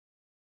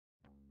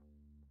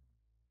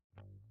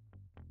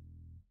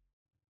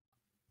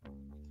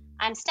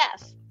I'm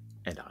Steph.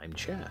 And I'm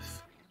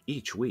Jeff.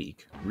 Each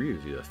week, we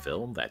review a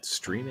film that's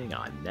streaming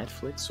on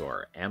Netflix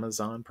or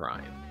Amazon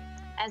Prime.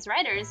 As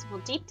writers, we'll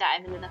deep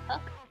dive into the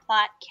hook,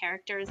 plot,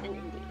 characters, and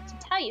ending to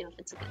tell you if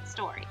it's a good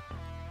story.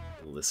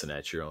 Listen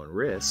at your own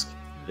risk.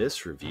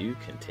 This review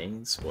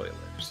contains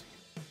spoilers.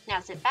 Now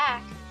sit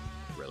back,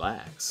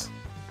 relax,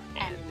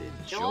 and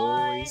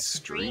enjoy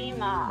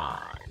Stream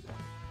On.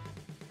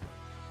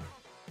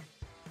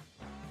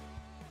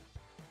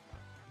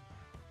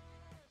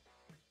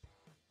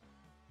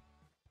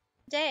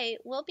 Today,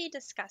 we'll be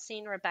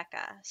discussing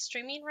Rebecca,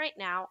 streaming right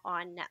now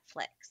on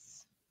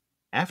Netflix.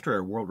 After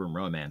a whirlwind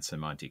romance in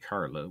Monte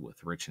Carlo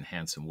with rich and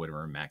handsome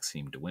widower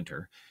Maxime de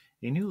Winter,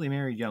 a newly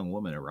married young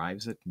woman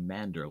arrives at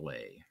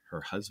Manderley, her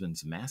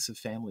husband's massive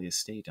family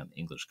estate on the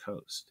English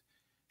coast.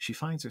 She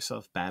finds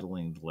herself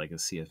battling the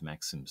legacy of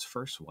Maxime's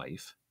first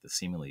wife, the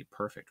seemingly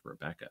perfect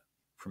Rebecca.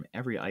 From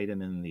every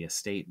item in the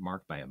estate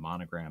marked by a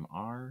monogram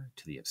R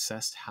to the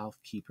obsessed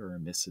housekeeper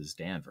Mrs.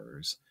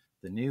 Danvers,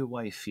 the new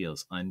wife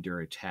feels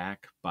under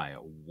attack by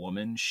a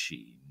woman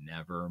she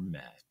never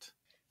met.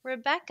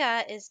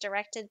 Rebecca is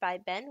directed by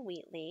Ben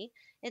Wheatley.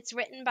 It's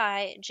written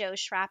by Joe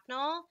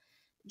Shrapnel,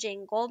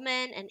 Jane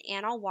Goldman, and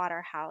Anna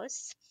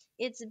Waterhouse.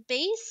 It's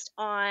based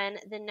on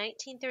the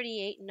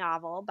 1938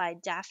 novel by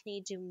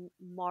Daphne du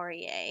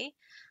Maurier,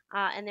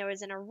 and there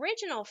was an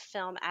original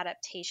film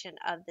adaptation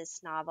of this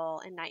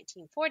novel in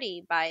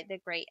 1940 by the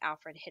great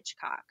Alfred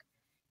Hitchcock.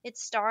 It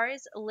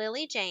stars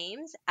Lily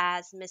James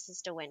as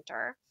Mrs. De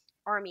Winter,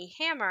 Armie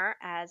Hammer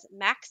as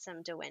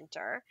Maxim De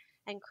Winter,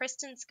 and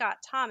Kristen Scott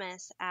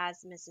Thomas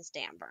as Mrs.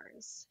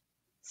 Danvers.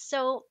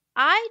 So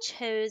I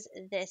chose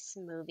this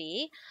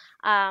movie.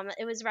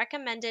 It was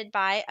recommended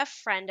by a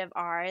friend of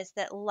ours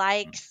that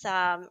likes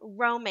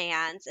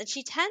romance, and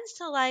she tends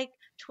to like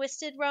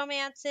twisted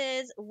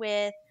romances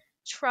with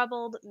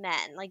troubled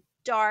men, like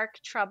dark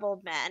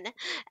troubled men.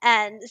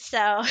 And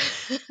so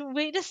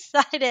we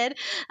decided,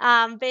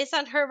 based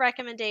on her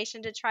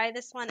recommendation, to try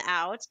this one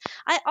out.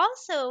 I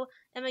also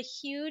am a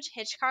huge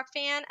Hitchcock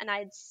fan, and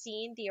I'd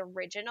seen the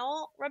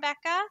original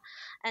Rebecca,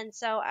 and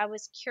so I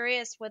was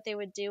curious what they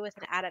would do with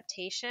an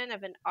adaptation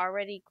of an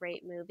already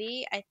great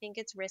movie. I think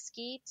it's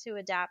risky to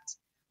adapt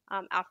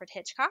Alfred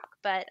Hitchcock,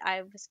 but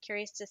I was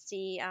curious to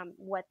see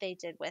what they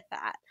did with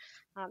that.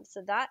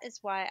 So that is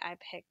why I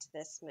picked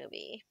this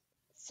movie.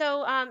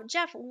 So,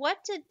 Jeff, what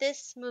did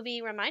this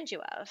movie remind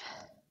you of?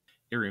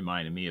 It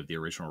reminded me of the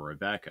original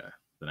Rebecca,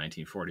 the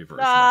 1940 version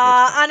of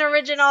Hitchcock.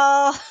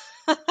 Unoriginal!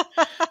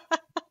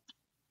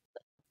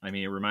 I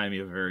mean, it reminded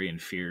me of a very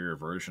inferior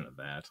version of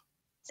that.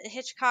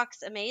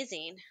 Hitchcock's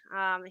amazing.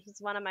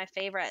 He's one of my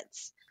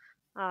favorites.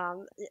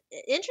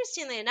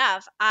 Interestingly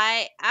enough,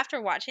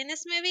 after watching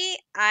this movie,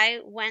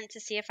 I went to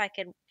see if I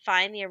could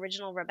find the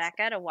original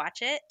Rebecca to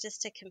watch it,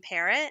 just to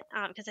compare it,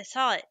 because I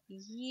saw it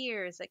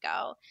years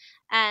ago,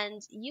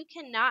 and you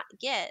cannot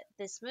get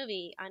this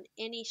movie on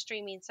any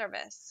streaming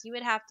service. You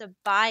would have to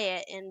buy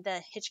it in the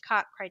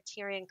Hitchcock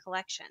Criterion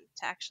Collection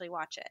to actually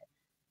watch it.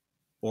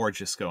 Or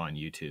just go on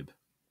YouTube.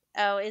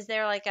 Oh, is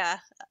there like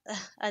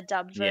a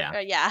dubbed version? Yeah.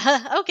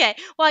 Yeah. Okay.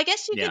 Well, I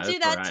guess you could do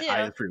that too.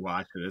 I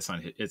rewatched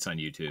it. It's on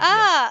YouTube.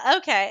 Ah,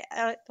 okay.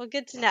 Well,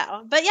 good to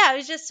know. But yeah, I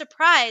was just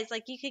surprised.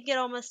 Like, you could get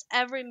almost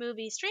every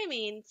movie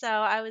streaming, so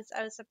I was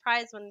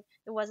surprised when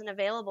it wasn't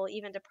available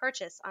even to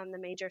purchase on the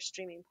major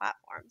streaming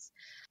platforms.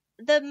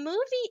 The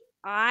movie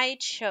I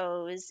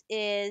chose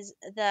is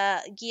the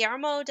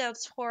Guillermo del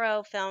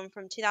Toro film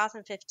from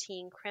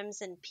 2015,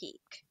 Crimson Peak.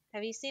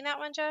 Have you seen that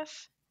one,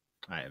 Jeff?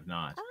 I have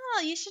not.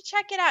 Oh, you should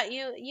check it out.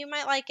 You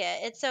might like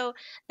it. So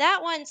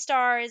that one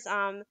stars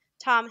Tom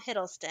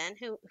Hiddleston,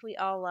 who we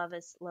all love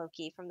as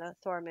Loki from the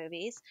Thor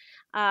movies,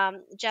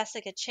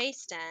 Jessica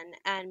Chastain,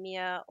 and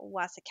Mia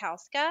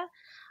Wasikowska.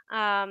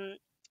 And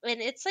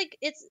it's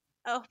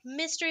a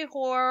mystery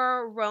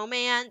horror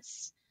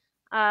romance,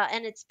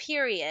 and it's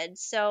period.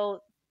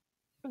 So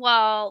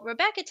while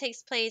Rebecca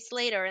takes place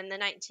later in the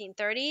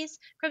 1930s,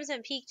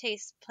 Crimson Peak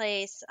takes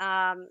place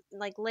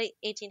like late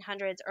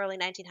 1800s, early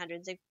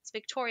 1900s. It's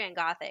Victorian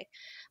Gothic.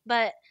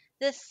 But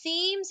the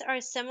themes are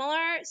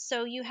similar.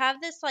 So you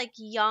have this like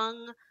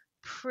young,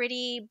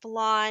 pretty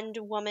blonde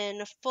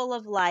woman full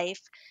of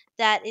life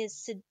that is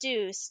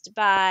seduced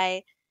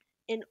by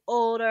an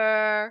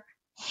older,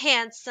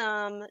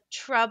 handsome,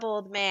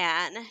 troubled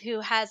man who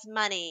has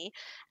money,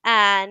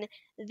 and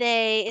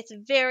it's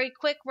very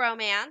quick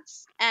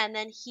romance, and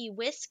then he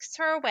whisks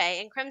her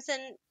away. In Crimson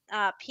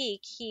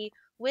Peak, he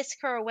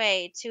whisks her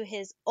away to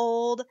his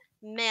old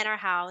manor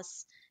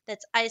house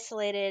that's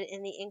isolated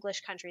in the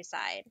English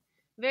countryside.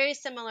 Very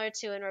similar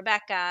to in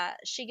Rebecca,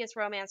 she gets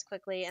romance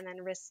quickly and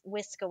then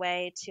whisked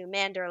away to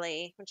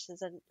Manderley, which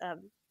is a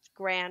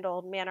grand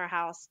old manor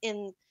house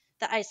in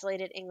the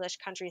isolated English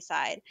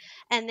countryside.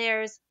 And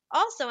there's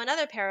also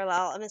another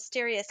parallel, a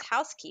mysterious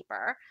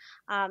housekeeper.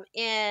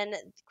 In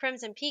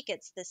Crimson Peak,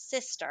 it's the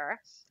sister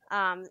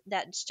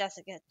that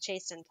Jessica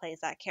Chastain plays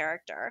that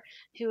character,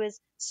 who is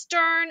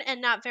stern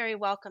and not very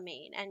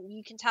welcoming, and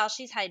you can tell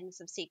she's hiding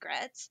some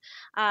secrets.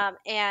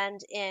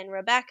 And in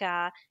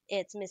Rebecca,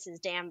 it's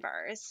Mrs.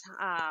 Danvers,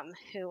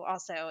 who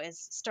also is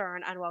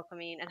stern,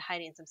 unwelcoming, and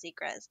hiding some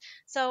secrets.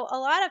 So a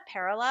lot of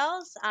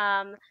parallels.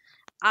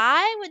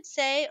 I would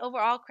say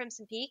overall,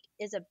 Crimson Peak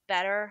is a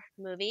better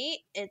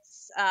movie.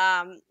 It's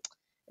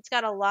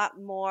got a lot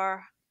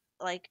more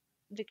like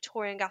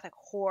Victorian Gothic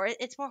horror.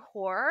 It's more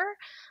horror,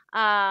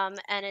 and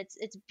it's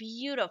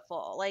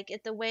beautiful. Like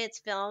the way it's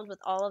filmed with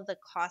all of the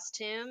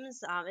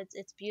costumes,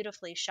 it's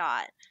beautifully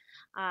shot.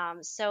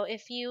 So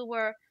if you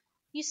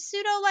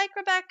pseudo like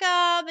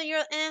Rebecca, but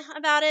you're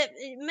about it,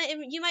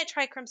 you might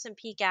try Crimson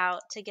Peak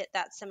out to get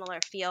that similar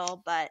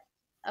feel, but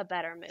a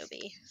better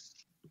movie.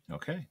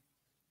 Okay.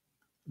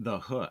 The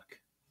Hook.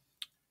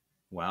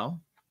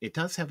 Well, it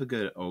does have a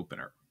good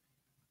opener.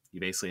 You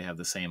basically have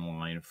the same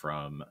line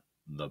from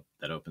the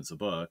that opens the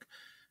book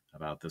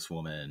about this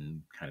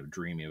woman kind of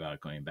dreaming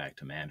about going back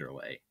to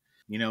Manderley.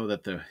 You know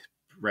that the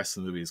rest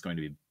of the movie is going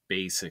to be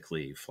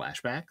basically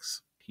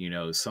flashbacks. You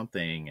know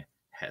something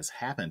has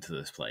happened to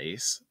this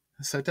place,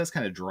 so it does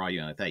kind of draw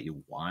you on it that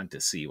you want to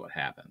see what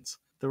happens.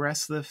 The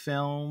rest of the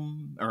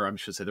film, or I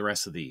should say, the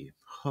rest of the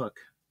Hook,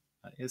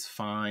 is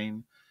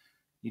fine.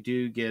 You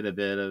do get a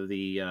bit of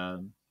the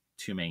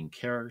two main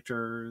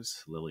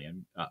characters, Lily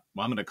and well,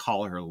 I'm going to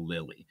call her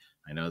Lily.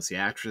 I know it's the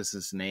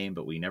actress's name,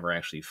 but we never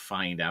actually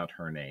find out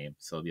her name,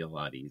 so it'll be a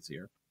lot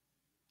easier.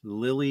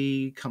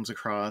 Lily comes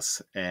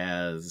across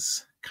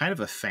as kind of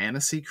a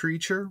fantasy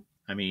creature.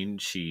 I mean,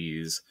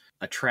 she's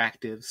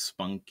attractive,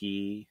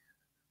 spunky,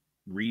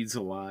 reads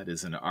a lot,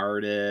 is an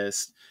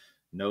artist,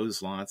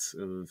 knows lots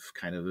of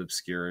kind of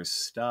obscure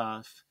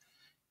stuff,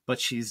 but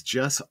she's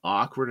just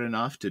awkward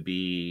enough to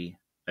be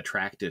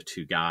attractive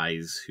to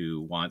guys who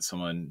want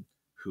someone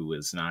who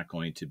is not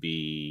going to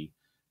be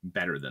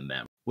better than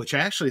them, which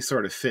actually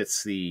sort of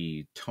fits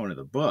the tone of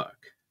the book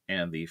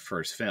and the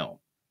first film.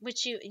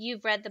 Which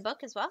you've read the book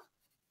as well?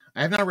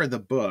 I have not read the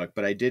book,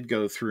 but I did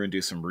go through and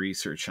do some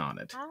research on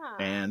it. Ah,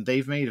 And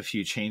they've made a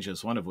few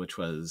changes, one of which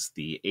was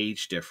the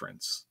age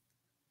difference.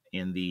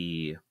 In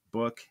the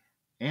book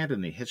and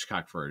in the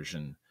Hitchcock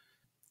version,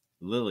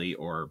 Lily,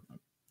 or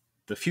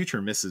the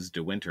future Mrs.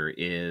 De Winter,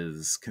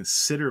 is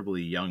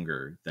considerably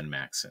younger than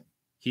Maxon.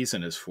 He's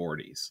in his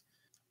 40s.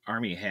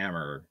 Armie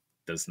Hammer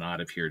does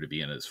not appear to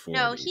be in his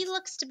no, he 40s.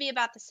 looks to be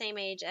about the same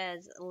age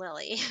as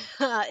Lily.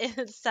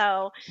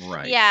 So,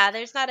 Right. yeah,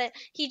 there's not a.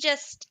 He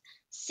just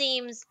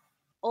seems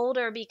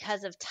older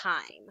because of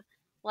time.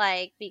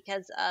 Like,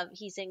 because of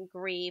he's in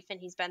grief and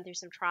he's been through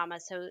some trauma.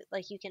 So,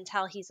 like, you can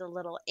tell he's a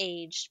little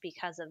aged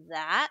because of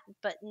that,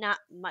 but not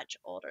much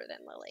older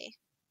than Lily.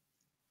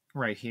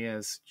 Right. He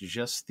has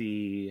just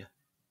the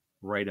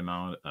right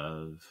amount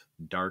of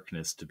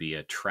darkness to be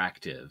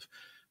attractive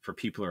for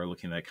people who are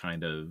looking at that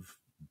kind of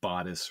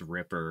bodice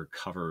ripper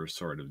cover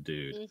sort of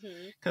dude.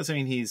 Hmm. Because, I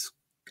mean, he's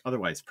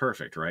otherwise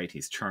perfect, right?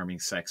 He's charming,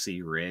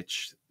 sexy,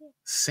 rich,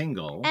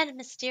 single, And good wife,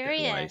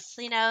 mysterious,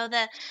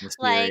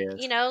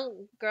 mysterious.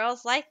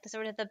 girls like the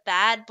sort of the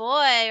bad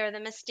boy or the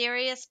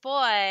mysterious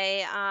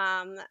boy.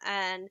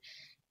 And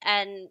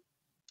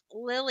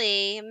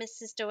Lily,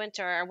 Mrs. De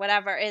Winter or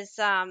whatever, is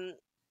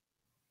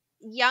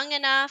young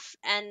enough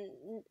and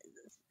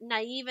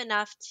naive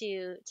enough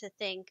to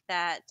think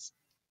that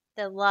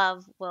the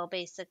love will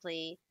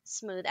basically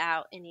smooth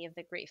out any of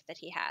the grief that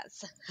he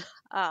has.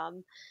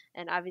 um,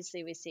 and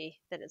obviously we see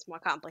that it's more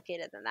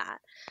complicated than that.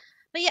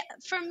 But yeah,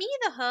 for me,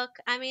 the hook,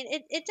 I mean,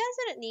 it does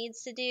what it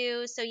needs to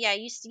do. So yeah,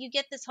 you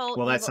get this whole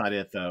Well, that's evil. not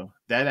it, though.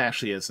 That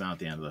actually is not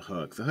the end of the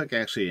hook. The hook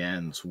actually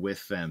ends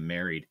with them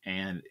married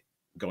and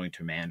going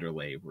to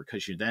Manderley,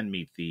 because you then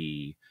meet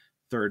the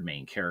third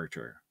main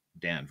character,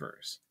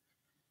 Danvers.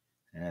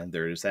 And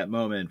there's that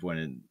moment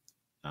when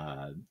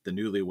the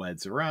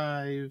newlyweds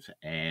arrive,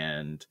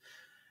 and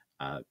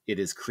it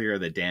is clear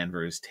that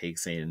Danvers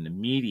takes an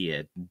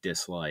immediate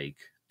dislike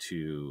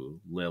to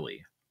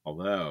Lily,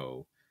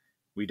 although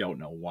we don't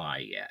know why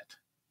yet.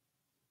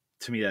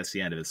 To me, that's the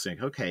end of it. It's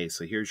like, okay,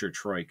 so here's your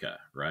troika,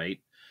 right?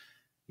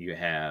 You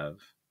have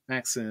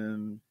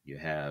Maxim, you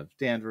have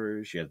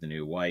Danvers, you have the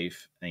new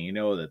wife, and you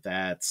know that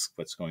that's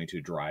what's going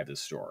to drive the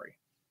story.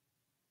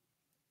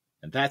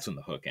 And that's when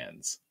the hook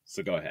ends.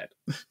 So go ahead.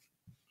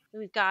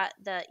 We've got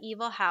the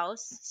evil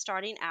house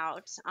starting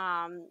out,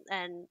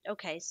 and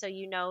okay, so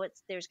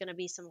there's going to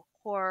be some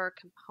horror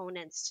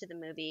components to the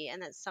movie,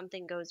 and that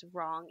something goes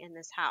wrong in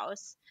this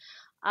house.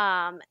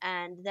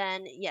 And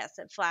then yes,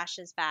 it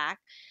flashes back,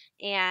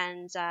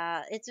 and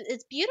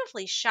it's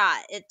beautifully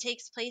shot. It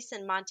takes place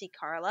in Monte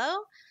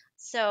Carlo.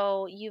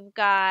 So you've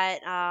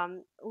got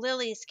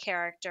Lily's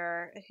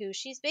character, who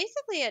she's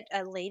basically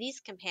a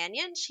lady's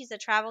companion. She's a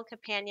travel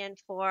companion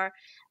for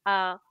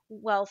a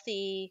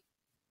wealthy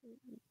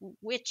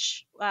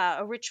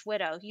a rich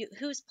widow,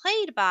 who's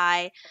played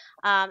by,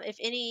 if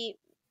any.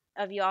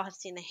 of you all have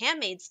seen The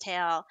Handmaid's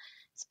Tale.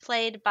 It's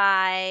played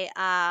by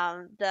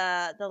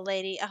the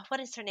lady. What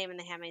is her name in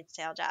The Handmaid's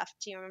Tale, Jeff?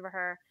 Do you remember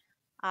her?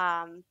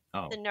 Um,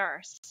 the Oh,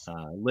 nurse.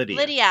 Lydia,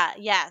 Lydia,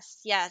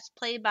 yes,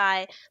 played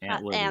by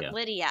Aunt Aunt Lydia.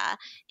 Lydia,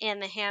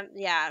 and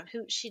yeah,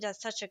 who she does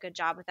such a good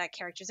job with that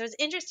character. So it's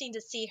interesting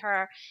to see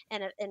her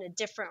in a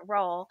different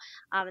role,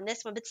 in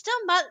this one, but still,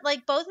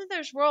 like both of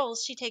those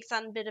roles, she takes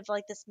on a bit of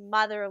like this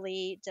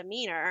motherly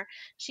demeanor.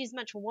 She's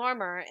much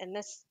warmer in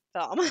this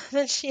film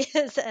than she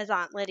is as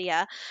Aunt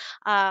Lydia,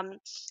 um,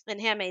 in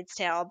Handmaid's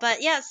Tale.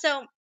 But yeah,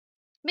 so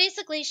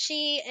basically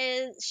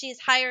she's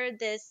hired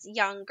this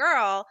young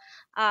girl,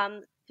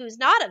 who's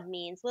not of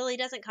means. Lily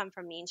doesn't come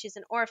from means. She's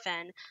an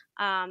orphan,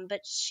 but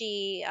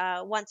she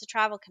wants a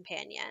travel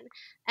companion.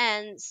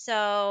 And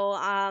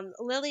so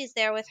Lily's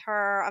there with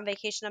her on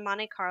vacation in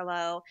Monte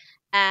Carlo,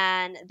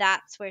 and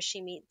that's where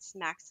she meets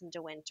Maxim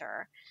de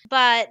Winter.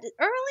 But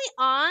early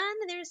on,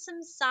 there's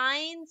some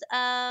signs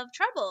of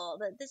trouble,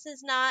 that this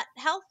is not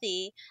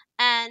healthy,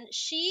 and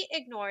she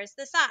ignores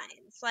the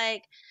signs.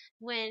 Like,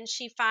 when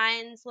she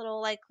finds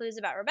little like clues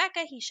about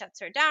Rebecca, he shuts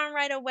her down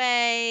right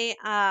away.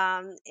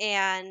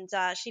 And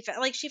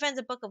she finds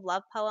a book of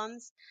love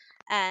poems,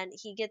 and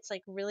he gets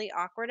like really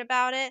awkward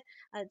about it.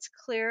 It's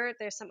clear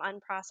there's some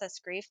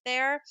unprocessed grief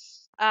there.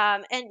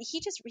 And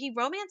he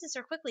romances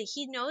her quickly.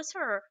 He knows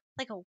her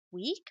like a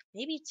week,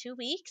 maybe 2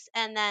 weeks,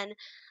 and then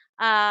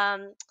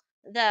um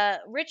the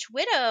rich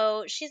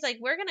widow, she's like,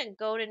 we're gonna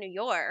go to New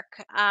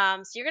York,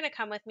 so you're gonna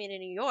come with me to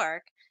New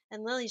York.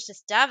 And Lily's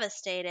just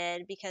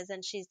devastated, because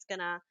then she's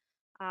gonna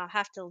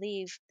have to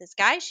leave this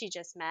guy she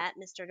just met,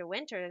 Mr. De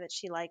Winter, that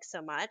she likes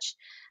so much.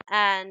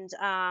 And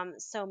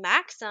so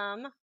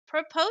Maxim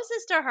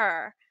proposes to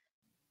her.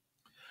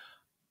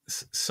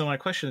 So my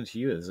question to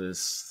you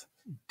is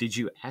did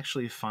you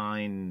actually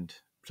find,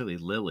 particularly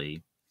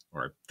Lily,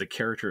 or the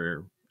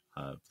character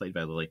played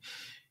by Lily,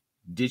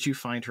 did you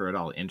find her at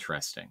all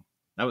interesting?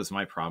 That was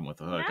my problem with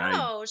the hook. I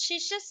No,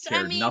 she's just, I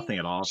cared mean, nothing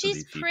at all for she's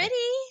these people. pretty.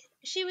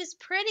 She was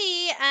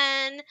pretty,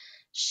 and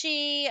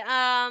she,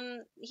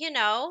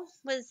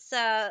 was,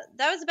 that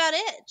was about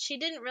it. She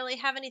didn't really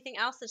have anything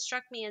else that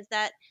struck me as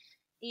that,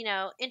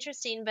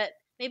 interesting, but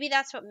maybe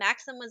that's what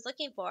Maxim was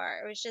looking for.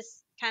 It was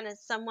just kind of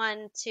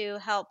someone to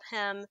help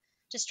him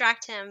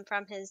distract him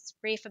from his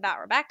grief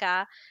about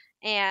Rebecca,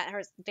 and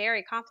her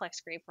very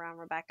complex grief around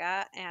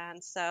Rebecca.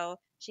 And so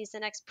she's the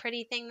next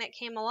pretty thing that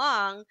came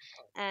along,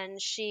 and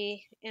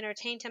she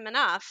entertained him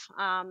enough.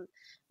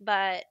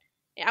 But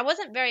I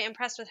wasn't very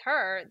impressed with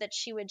her, that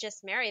she would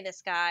just marry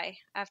this guy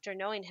after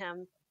knowing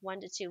him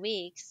 1 to 2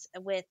 weeks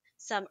with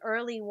some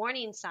early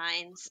warning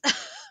signs.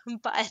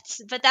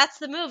 But that's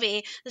the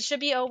movie. This should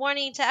be a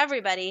warning to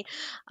everybody,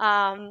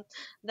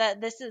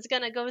 that this is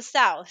gonna go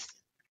south.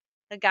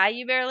 A guy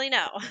you barely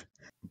know.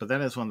 But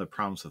that is one of the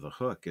problems of the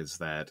hook, is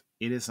that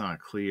it is not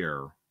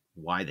clear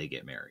why they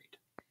get married.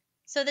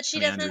 So that I she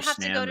mean, I doesn't have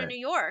to go understand to that. New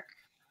York.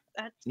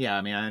 That's, Yeah,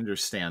 I mean, I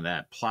understand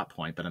that plot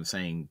point, but I'm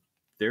saying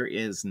there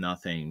is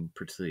nothing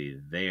particularly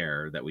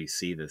there that we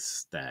see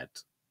this that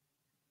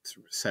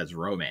says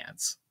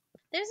romance.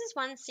 there's this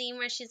one scene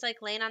where she's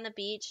like laying on the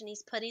beach and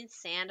he's putting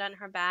sand on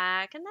her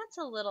back, and that's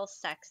a little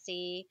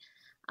sexy.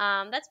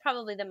 That's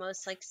probably the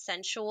most like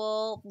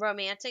sensual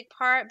romantic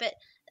part, but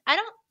I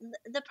don't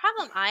the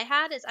problem I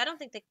had is I don't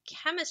think the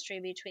chemistry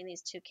between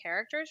these two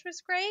characters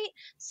was great.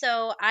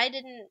 So I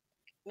didn't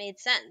made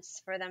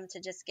sense for them to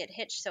just get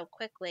hitched so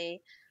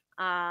quickly.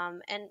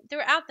 And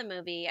throughout the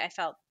movie I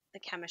felt the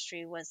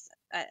chemistry was,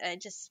 I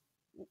just,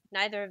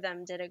 neither of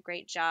them did a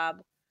great job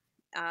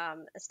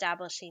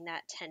establishing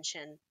that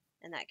tension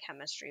and that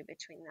chemistry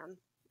between them,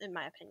 in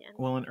my opinion.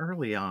 Well, and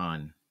early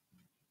on,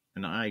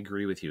 and I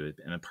agree with you,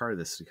 and a part of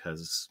this is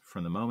because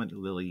from the moment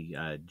Lily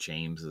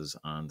James is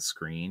on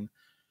screen,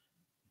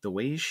 the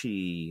way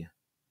she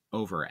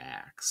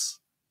overacts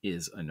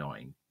is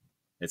annoying.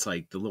 It's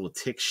like the little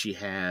ticks she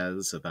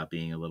has about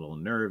being a little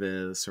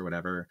nervous or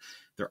whatever,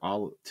 they're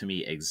all, to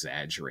me,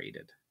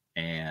 exaggerated.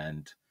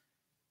 And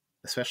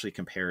especially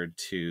compared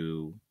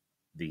to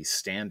the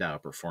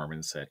standout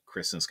performance that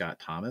Kristen Scott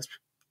Thomas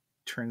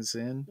turns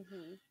in,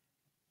 Hmm.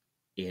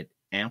 it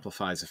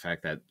amplifies the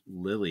fact that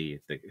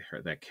Lily,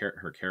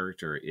 her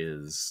character,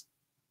 is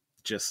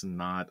just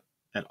not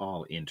at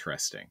all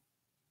interesting.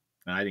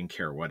 And I didn't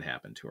care what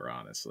happened to her,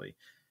 honestly.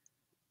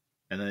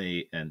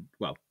 They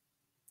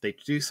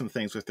do some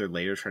things with her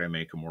later, try to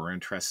make her more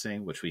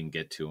interesting, which we can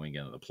get to when we get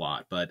into the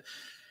plot. But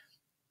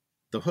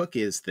the hook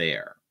is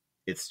there.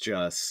 It's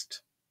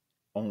just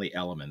only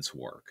elements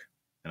work.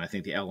 And I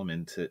think the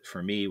element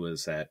for me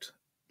was that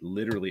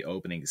literally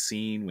opening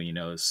scene when you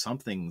know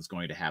something's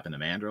going to happen to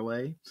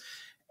Manderley.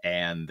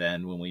 And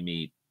then when we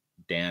meet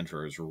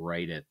Danvers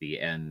right at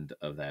the end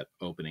of that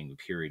opening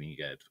period, and you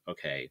get,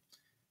 okay,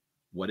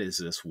 what is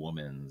this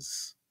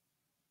woman's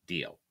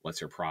deal? What's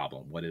her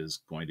problem? What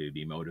is going to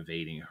be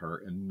motivating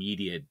her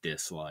immediate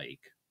dislike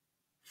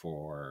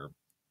for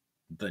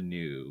the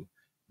new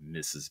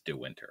Mrs. De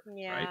Winter, right?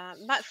 Yeah,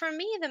 but for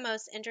me, the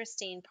most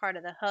interesting part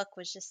of the hook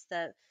was just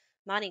the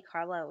Monte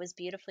Carlo was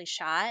beautifully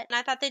shot, and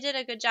I thought they did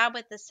a good job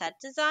with the set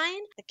design.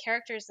 The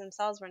characters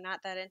themselves were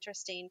not that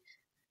interesting.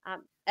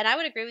 And I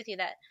would agree with you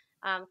that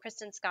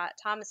Kristen Scott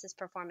Thomas's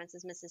performance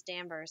as Mrs.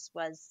 Danvers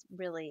was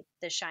really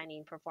the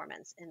shining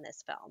performance in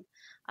this film.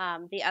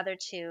 The other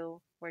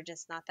two were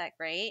just not that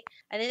great.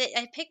 I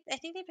think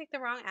they picked the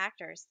wrong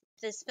actors.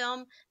 This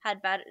film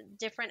had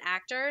different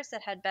actors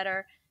that had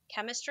better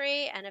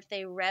chemistry, and if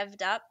they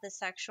revved up the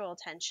sexual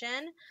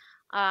tension,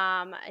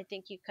 I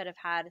think you could have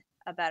had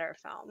a better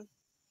film.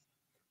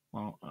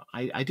 Well,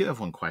 I do have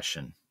one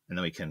question, and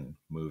then we can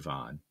move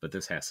on. But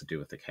this has to do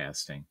with the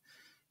casting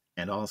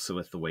and also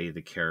with the way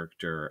the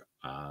character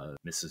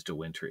Mrs. De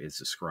Winter is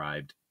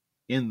described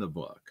in the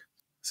book.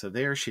 So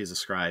there she is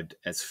described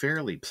as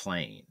fairly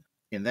plain.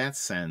 In that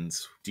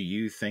sense, do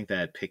you think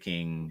that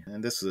picking,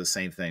 and this is the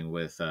same thing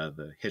with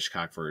the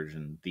Hitchcock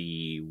version,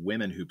 the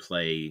women who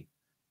play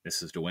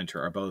Mrs. De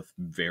Winter are both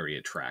very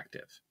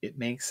attractive? It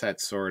makes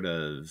that sort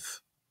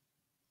of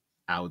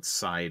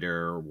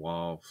outsider,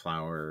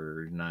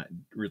 wallflower, not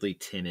really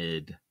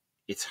timid.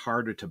 It's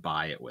harder to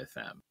buy it with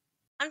them.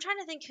 I'm trying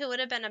to think who would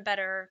have been a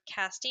better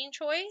casting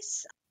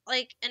choice.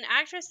 Like an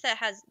actress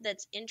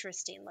that's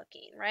interesting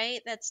looking,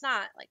 right? That's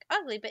not like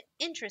ugly, but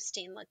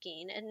interesting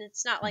looking, and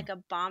it's not Hmm. like a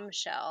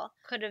bombshell.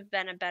 Could have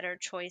been a better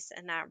choice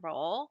in that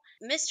role.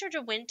 Mr.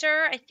 De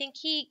Winter, I think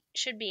he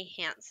should be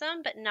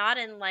handsome, but not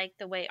in like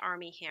the way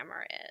Army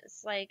Hammer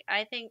is. Like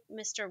I think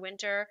Mr.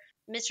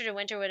 De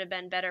Winter would have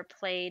been better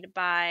played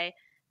by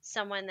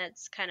someone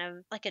that's kind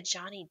of like a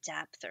Johnny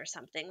Depp or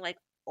something, like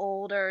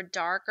older,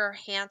 darker,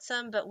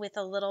 handsome, but with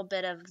a little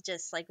bit of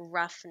just like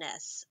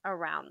roughness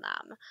around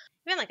them.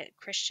 Even like a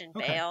Christian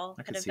Okay, Bale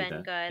I could could have see been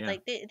that. good. Yeah.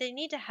 Like they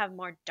need to have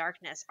more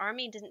darkness.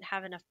 Army didn't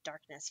have enough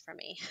darkness for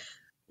me.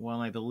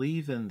 Well, I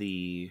believe in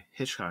the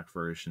Hitchcock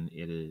version,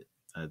 it is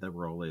the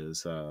role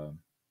is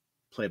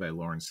played by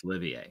Laurence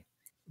Olivier,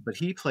 but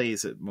he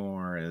plays it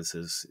more as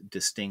his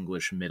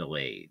distinguished middle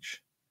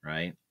age,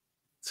 right?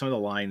 Some of the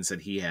lines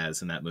that he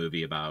has in that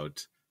movie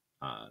about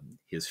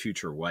his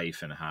future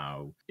wife and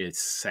how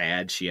it's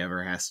sad she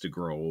ever has to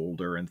grow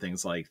older and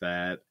things like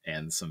that,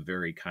 and some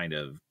very kind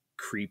of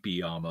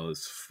creepy,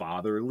 almost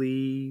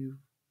fatherly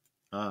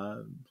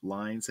uh,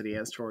 lines that he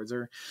has towards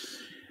her.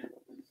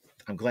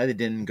 I'm glad it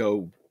didn't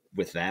go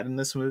with that in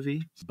this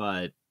movie,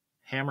 but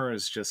Hammer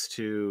is just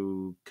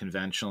too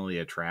conventionally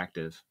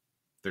attractive.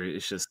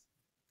 It's just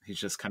he's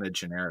just kind of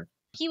generic.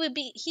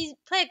 He'd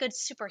play a good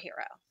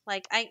superhero.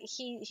 Like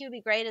he would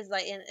be great as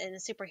like in a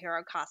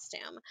superhero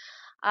costume.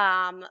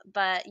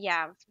 But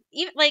yeah,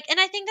 even like, and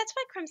I think that's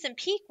why Crimson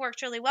Peak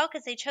worked really well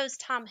because they chose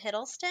Tom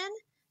Hiddleston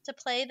to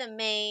play the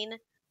main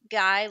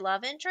guy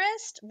love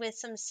interest with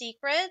some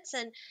secrets,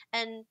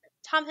 and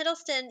Tom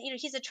Hiddleston,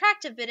 he's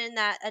attractive, but in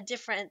that a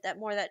different, that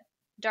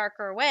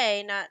darker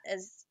way, not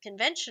as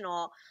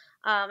conventional.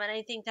 And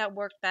I think that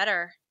worked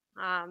better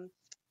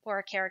for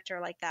a character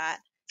like that.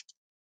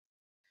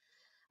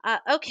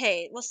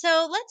 Okay, well,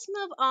 so let's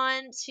move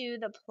on to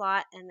the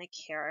plot and the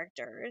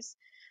characters.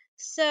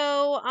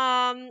 So,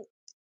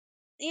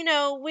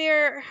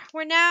 we're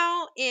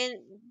now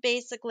in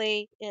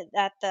basically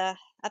at the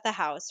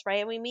house,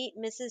 right? We meet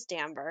Mrs.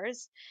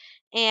 Danvers,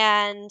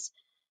 and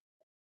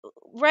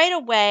right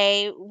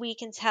away we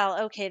can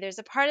tell, okay, there's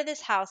a part of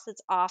this house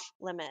that's off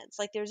limits.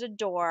 Like there's a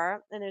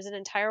door and there's an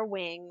entire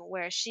wing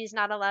where she's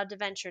not allowed to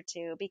venture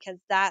to because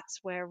that's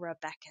where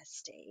Rebecca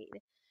stayed.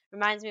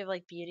 Reminds me of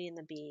like Beauty and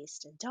the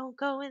Beast, and don't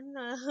go in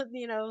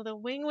the the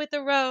wing with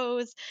the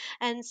rose.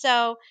 And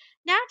so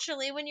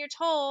naturally when you're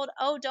told,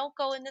 oh, don't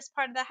go in this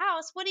part of the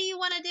house, what do you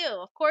want to do?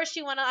 Of course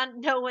you want to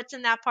know what's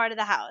in that part of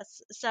the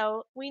house.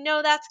 So we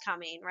know that's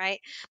coming, right?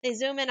 They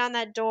zoom in on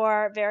that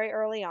door very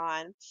early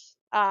on,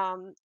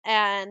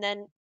 and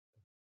then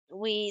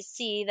we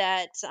see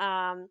that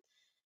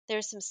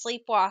there's some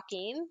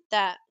sleepwalking,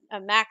 that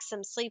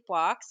Maxim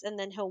sleepwalks, and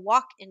then he'll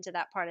walk into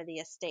that part of the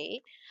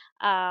estate.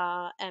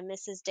 And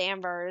Mrs.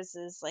 Danvers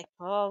is like,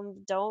 "Oh,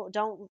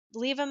 don't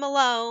leave him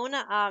alone."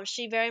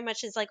 She very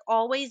much is like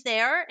always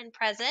there and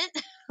present,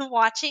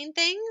 watching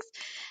things,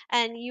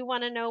 and you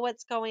want to know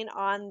what's going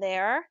on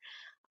there.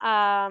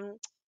 Um,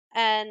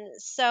 and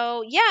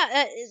so,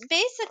 yeah,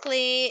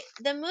 basically,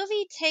 the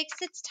movie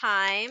takes its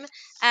time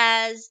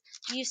as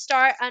you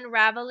start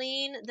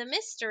unraveling the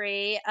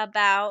mystery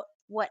about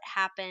what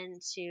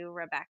happened to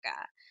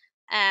Rebecca.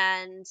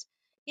 And,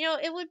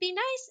 it would be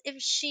nice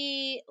if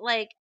she,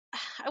 like,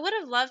 I would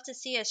have loved to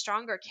see a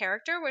stronger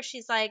character where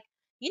she's like,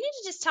 you need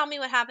to just tell me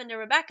what happened to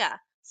Rebecca.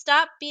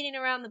 Stop beating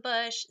around the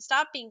bush.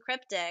 Stop being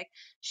cryptic.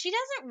 She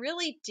doesn't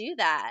really do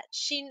that.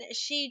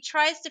 She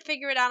tries to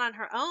figure it out on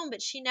her own,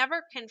 but she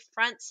never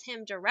confronts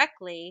him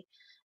directly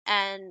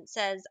and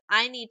says,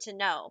 "I need to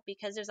know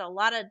because there's a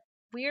lot of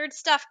weird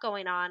stuff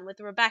going on with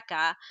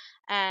Rebecca,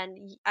 and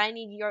I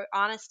need your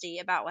honesty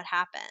about what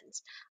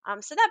happened."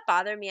 So that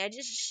bothered me.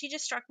 She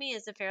just struck me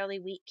as a fairly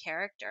weak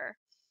character.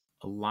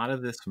 A lot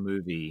of this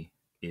movie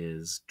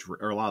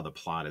or a lot of the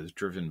plot is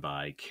driven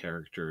by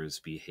characters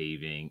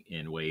behaving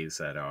in ways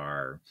that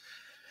are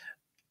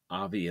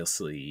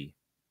obviously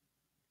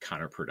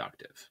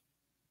counterproductive.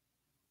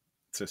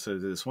 So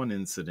there's one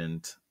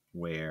incident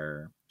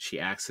where she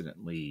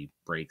accidentally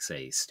breaks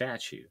a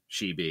statue,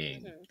 she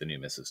being Hmm. the new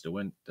Mrs. De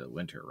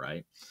Winter,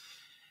 right?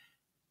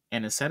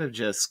 And instead of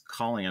just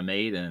calling a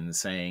maid and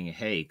saying,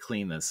 hey,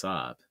 clean this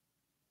up,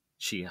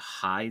 she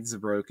hides the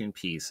broken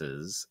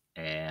pieces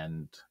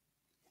and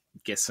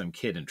gets some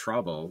kid in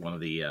trouble, one of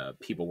the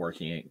people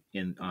working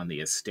in on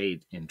the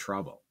estate in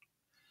trouble.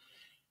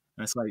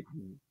 And it's like,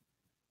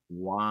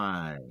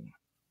 why?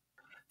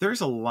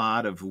 There's a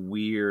lot of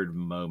weird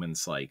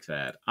moments like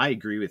that. I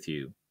agree with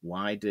you.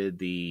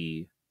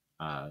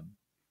 Uh,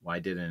 why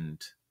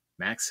didn't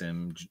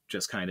Maxim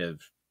just kind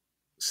of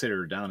sit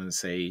her down and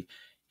say,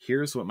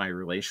 "Here's what my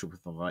relationship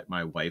with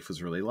my wife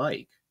was really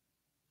like"?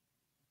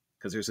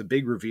 Because there's a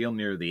big reveal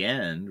near the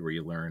end where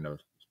you learn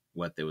of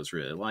what it was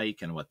really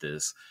like and what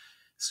this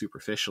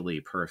superficially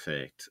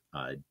perfect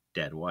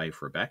dead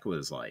wife Rebecca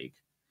was like.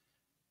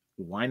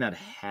 Why not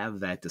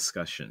have that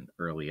discussion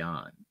early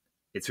on?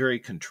 It's very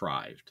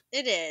contrived.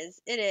 It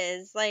is. It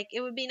is. Like, it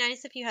would be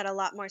nice if you had a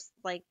lot more,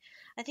 like,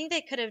 I think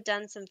they could have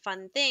done some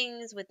fun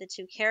things with the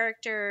two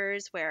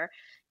characters where,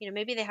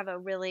 maybe they have a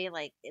really,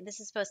 like, this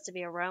is supposed to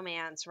be a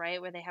romance,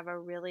 right? Where they have a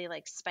really,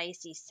 like,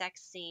 spicy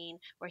sex scene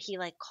where he,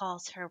 like,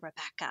 calls her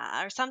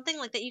Rebecca or something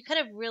like that. You could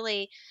have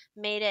really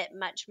made it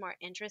much more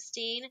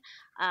interesting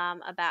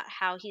about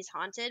how he's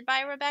haunted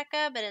by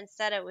Rebecca, but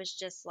instead it was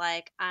just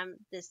like,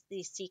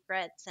 these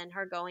secrets and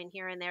her going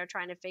here and there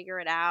trying to figure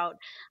it out,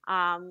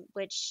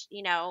 which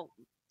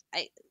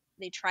I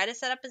they try to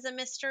set up as a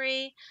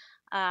mystery,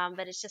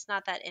 but it's just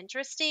not that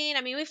interesting.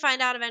 I mean, we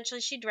find out eventually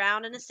she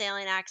drowned in a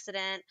sailing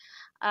accident.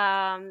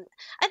 I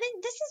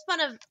think this is one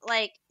of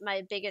like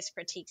my biggest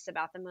critiques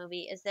about the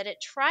movie is that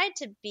it tried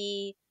to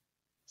be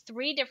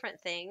three different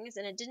things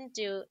and it didn't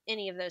do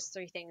any of those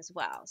three things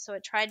well. So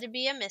it tried to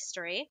be a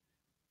mystery,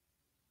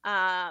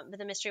 but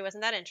the mystery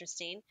wasn't that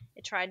interesting.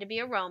 It tried to be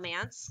a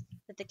romance,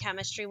 but the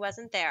chemistry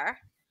wasn't there,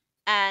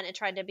 and it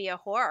tried to be a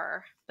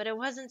horror, but it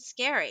wasn't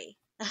scary.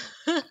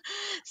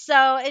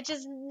 So it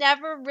just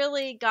never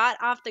really got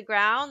off the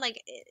ground.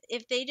 Like,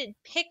 if they did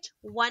picked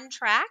one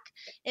track,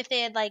 if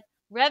they had like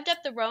revved up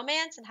the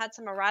romance and had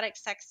some erotic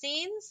sex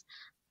scenes,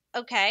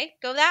 okay,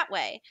 go that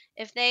way.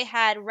 If they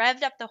had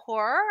revved up the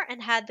horror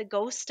and had the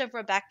ghost of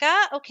Rebecca,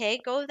 okay,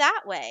 go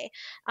that way.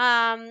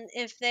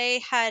 If they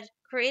had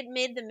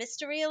made the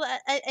mystery,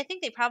 I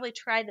think they probably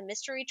tried the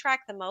mystery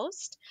track the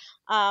most.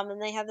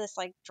 And they have this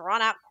like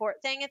drawn out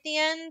court thing at the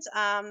end.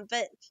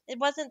 But it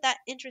wasn't that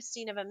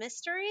interesting of a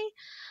mystery.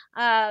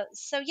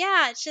 So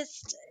yeah, it's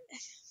just,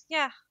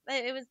 yeah,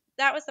 it was,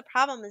 that was the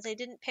problem, is they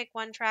didn't pick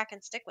one track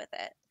and stick with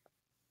it.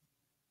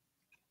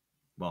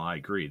 Well, I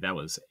agree. That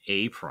was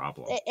a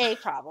problem. A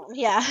problem,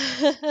 yeah.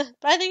 But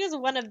I think it's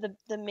one of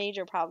the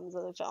major problems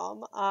of the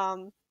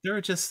film.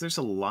 There's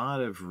a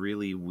lot of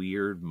really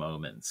weird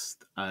moments.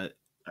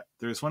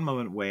 There's one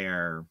moment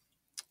where,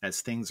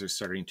 as things are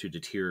starting to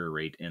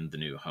deteriorate in the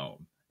new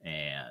home,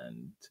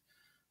 and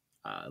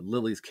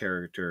Lily's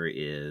character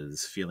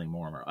is feeling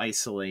more and more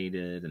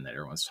isolated, and that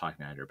everyone's talking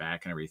behind her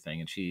back and everything,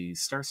 and she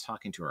starts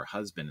talking to her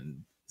husband,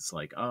 and it's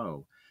like,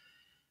 oh,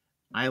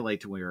 I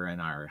liked we were in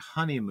our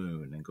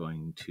honeymoon and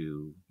going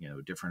to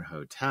different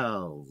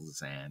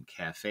hotels and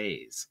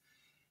cafes,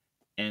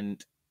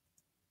 and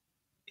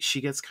she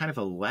gets kind of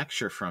a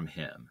lecture from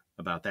him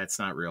about that's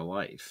not real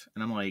life.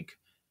 And I'm like,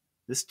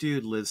 this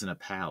dude lives in a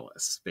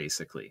palace,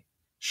 basically.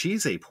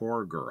 She's a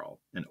poor girl,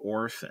 an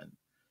orphan.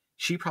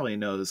 She probably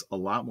knows a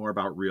lot more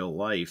about real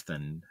life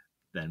than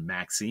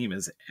Maxime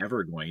is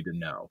ever going to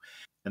know.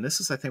 And this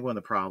is, I think, one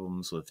of the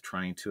problems with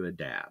trying to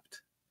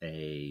adapt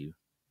a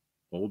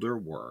older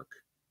work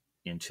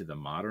into the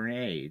modern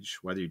age,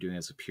 whether you're doing it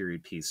as a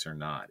period piece or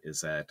not,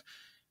 is that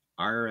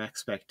our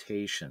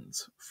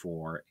expectations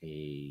for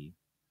a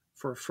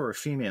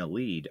female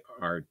lead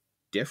are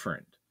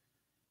different.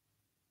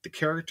 The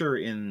character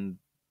in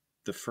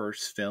the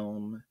first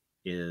film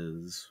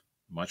is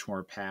much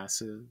more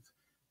passive.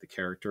 The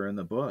character in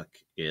the book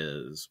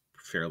is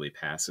fairly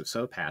passive,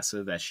 so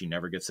passive that she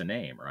never gets a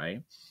name,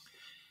 right?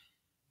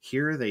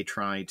 Here they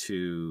try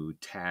to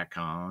tack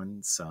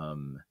on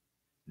some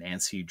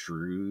Nancy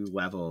Drew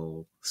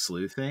level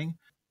sleuthing.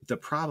 The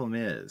problem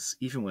is,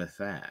 even with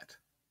that,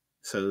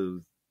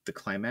 so the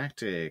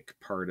climactic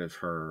part of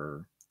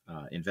her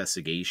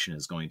investigation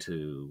is going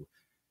to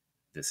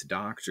this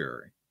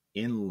doctor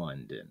in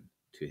London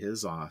to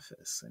his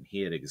office, and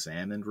he had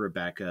examined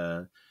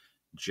Rebecca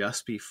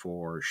just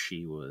before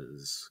she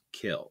was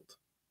killed.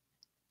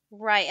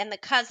 Right, and the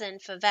cousin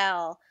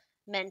Favel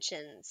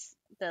mentions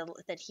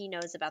that he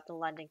knows about the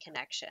London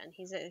connection.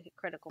 He's a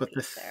critical But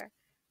the piece there.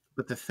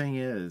 but the thing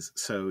is,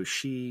 so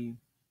she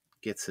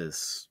gets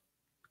this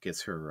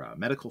gets her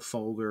medical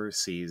folder,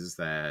 sees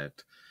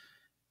that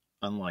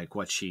unlike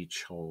what she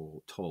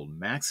told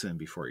Maxim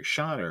before he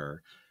shot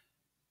her,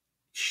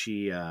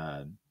 she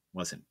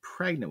wasn't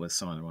pregnant with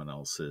someone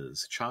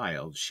else's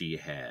child. She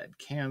had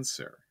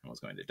cancer and was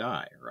going to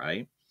die,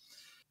 right?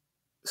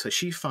 So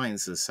she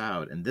finds this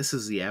out, and this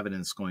is the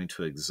evidence going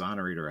to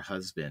exonerate her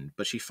husband.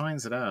 But she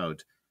finds it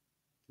out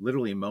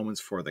literally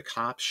moments before the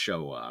cops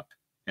show up.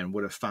 and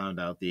would have found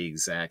out the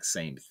exact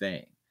same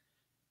thing.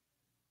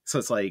 So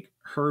it's like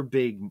her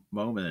big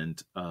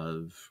moment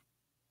of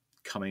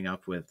coming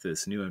up with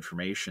this new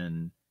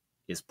information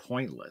is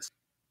pointless.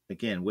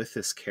 Again, with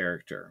this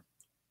character,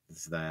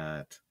 is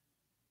that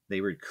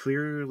they would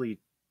clearly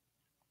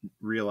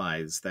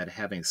realize that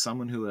having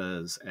someone who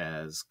is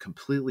as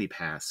completely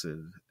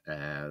passive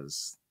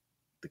as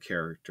the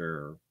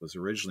character was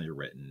originally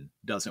written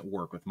doesn't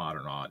work with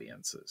modern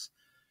audiences.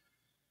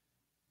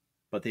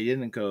 But they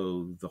didn't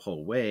go the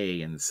whole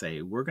way and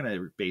say, we're going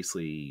to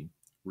basically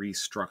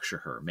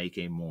restructure her, make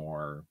a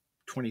more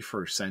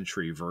 21st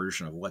century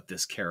version of what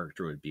this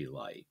character would be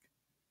like.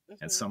 And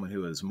Hmm. someone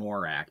who is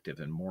more active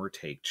and more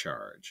take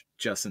charge,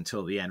 just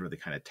until the end where they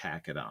kind of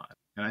tack it on.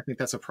 And I think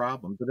that's a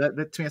problem. But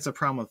that to me, that's a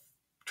problem with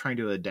trying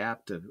to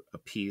adapt a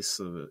piece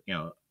of,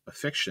 a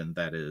fiction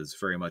that is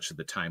very much at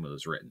the time it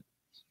was written.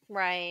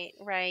 Right,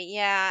 right.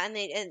 Yeah,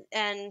 and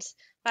and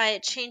by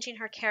changing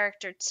her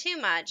character too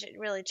much, it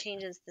really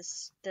changes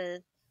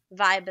the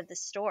vibe of the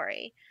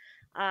story.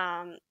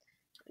 Um,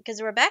 because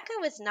Rebecca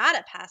was not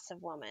a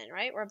passive woman,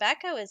 right?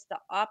 Rebecca was the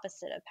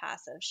opposite of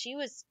passive. She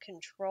was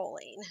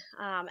controlling.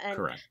 And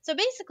Correct. so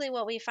basically,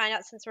 what we find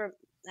out, since we're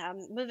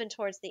moving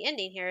towards the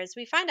ending here, is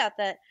we find out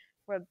that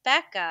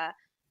Rebecca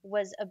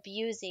was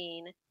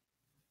abusing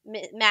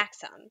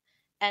Maxim,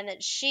 and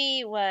that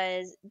she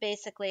was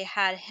basically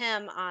had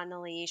him on the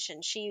leash,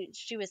 and she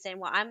was saying,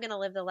 well, I'm going to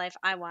live the life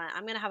I want.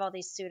 I'm going to have all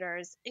these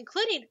suitors,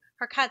 including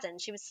her cousin.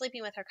 She was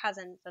sleeping with her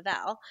cousin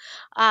Favel,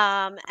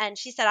 and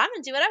she said, I'm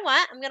going to do what I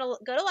want. I'm going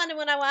to go to London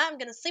when I want. I'm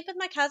going to sleep with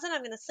my cousin.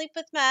 I'm going to sleep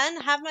with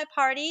men, have my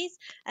parties,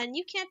 and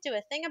you can't do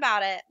a thing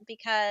about it,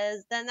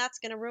 because then that's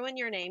going to ruin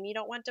your name. You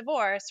don't want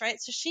divorce,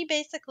 right? So she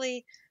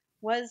basically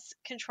was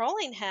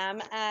controlling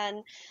him,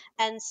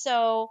 and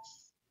so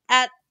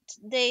at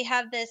they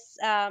have this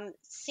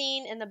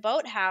scene in the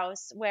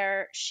boathouse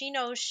where she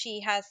knows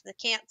she has the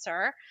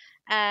cancer,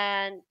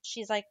 and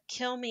she's like,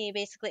 kill me,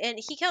 basically, and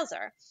he kills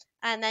her,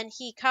 and then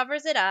he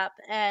covers it up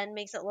and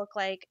makes it look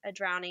like a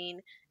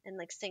drowning, and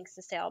like sinks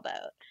the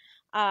sailboat.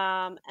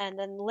 And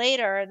then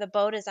later the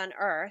boat is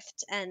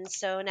unearthed, and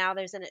so now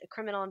there's a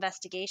criminal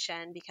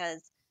investigation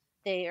because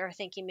they are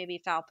thinking maybe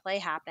foul play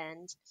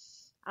happened.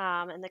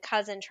 And the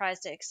cousin tries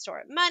to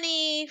extort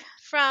money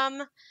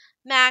from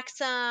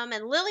Maxim,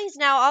 and Lily's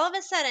now all of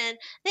a sudden.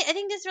 I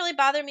think this really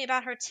bothered me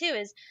about her too.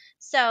 Is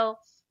so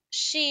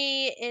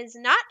she is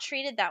not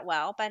treated that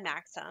well by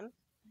Maxim.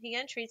 He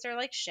again treats her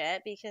like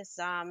shit because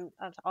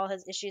of all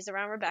his issues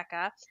around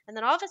Rebecca, and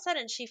then all of a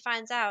sudden she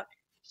finds out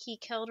he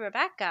killed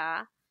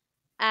Rebecca,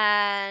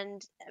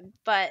 and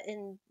but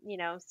in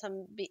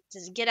some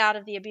to get out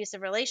of the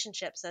abusive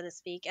relationship, so to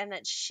speak, and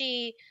that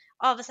she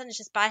all of a sudden is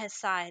just by his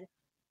side.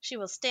 She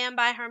will stand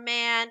by her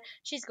man.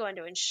 She's going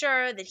to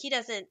ensure that he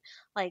doesn't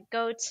like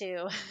go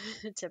to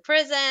to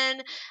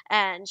prison,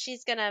 and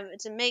she's gonna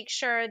to make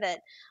sure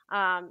that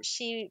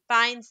she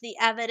finds the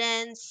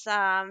evidence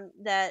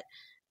that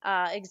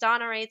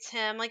exonerates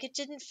him. Like, it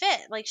didn't fit.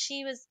 Like,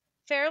 she was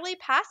fairly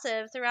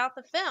passive throughout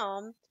the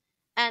film,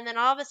 and then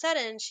all of a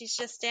sudden, she's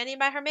just standing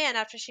by her man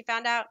after she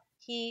found out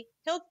he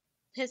killed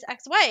his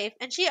ex wife.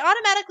 And she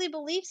automatically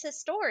believes his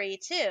story,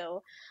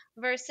 too,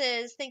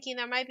 versus thinking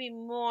there might be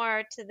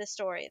more to the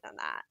story than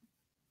that.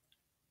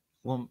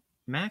 Well,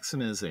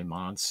 Maxim is a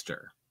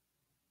monster.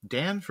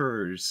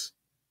 Danvers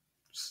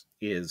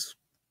is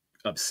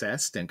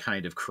obsessed and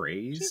kind of She's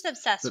crazed,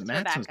 obsessed but with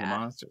Maxim's a Rebecca.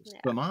 monster. Yeah.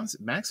 But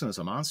Maxim is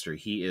a monster.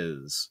 He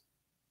is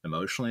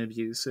emotionally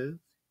abusive.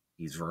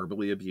 He's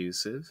verbally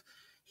abusive.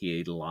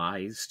 He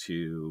lies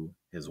to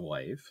his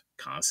wife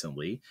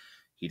constantly.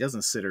 He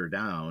doesn't sit her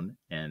down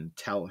and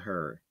tell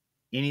her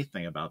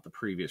anything about the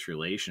previous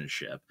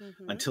relationship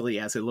Hmm. until he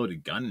has a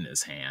loaded gun in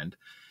his hand.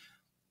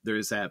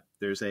 There's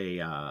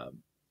a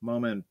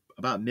moment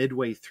about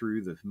midway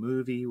through the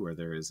movie where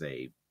there is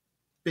a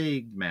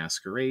big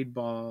masquerade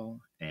ball,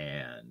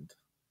 and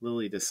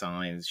Lily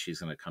decides she's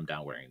going to come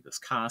down wearing this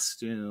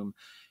costume,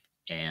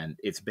 and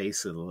it's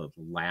basically the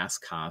last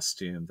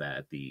costume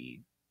that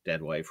the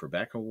dead wife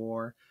Rebecca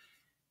wore.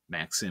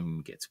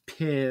 Maxim gets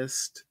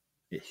pissed,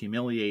 it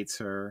humiliates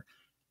her,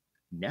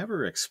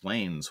 never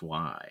explains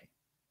why.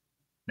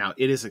 Now,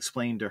 it is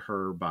explained to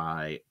her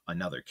by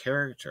another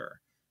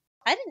character.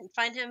 I didn't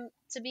find him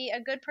to be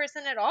a good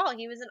person at all.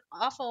 He was an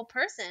awful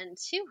person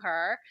to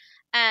her.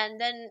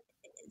 And then,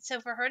 so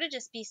for her to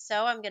just be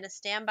so, I'm going to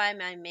stand by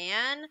my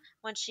man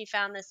once she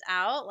found this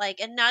out,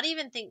 like, and not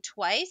even think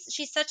twice.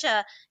 She's such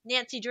a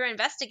Nancy Drew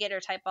investigator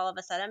type all of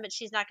a sudden, but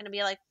she's not going to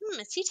be like,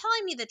 is he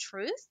telling me the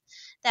truth?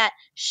 That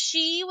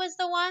she was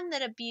the one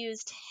that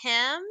abused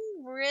him?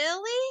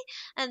 Really?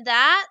 And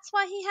that's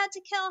why he had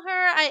to kill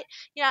her?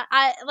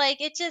 I like,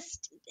 it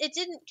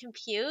didn't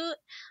compute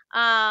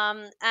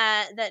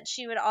that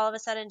she would all of a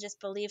sudden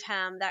just believe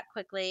him that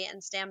quickly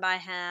and stand by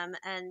him,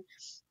 and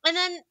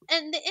then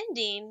and the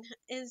ending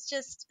is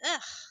just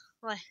ugh,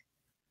 like,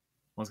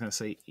 I was going to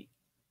say,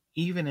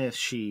 even if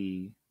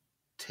she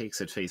takes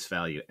at face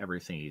value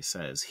everything he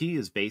says, he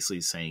is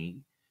basically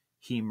saying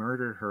he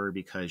murdered her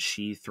because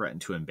she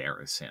threatened to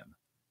embarrass him.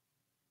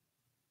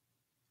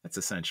 That's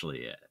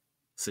essentially it.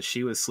 So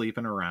she was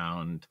sleeping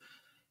around.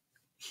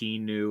 He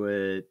knew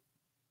it.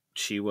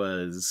 She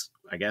was,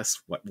 I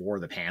guess, what wore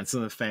the pants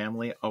in the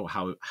family. Oh,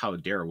 how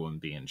dare a woman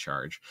be in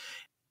charge?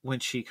 When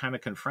she kind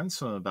of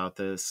confronts him about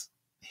this,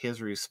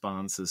 his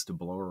response is to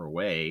blow her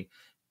away,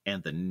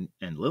 and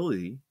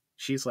Lily,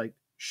 she's like,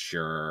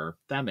 "Sure,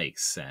 that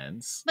makes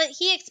sense." But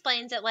he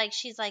explains it like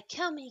she's like,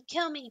 kill me,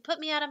 put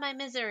me out of my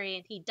misery,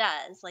 and he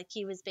does. Like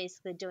he was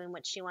basically doing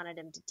what she wanted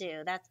him to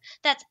do.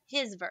 That's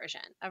his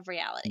version of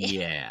reality.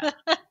 Yeah,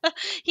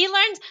 He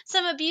learned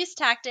some abuse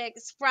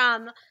tactics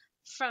from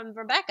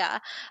Rebecca.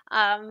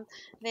 Um,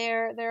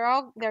 they're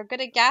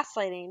good at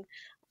gaslighting.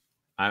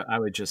 I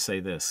would just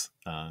say this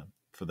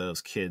for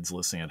those kids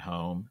listening at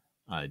home: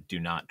 do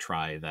not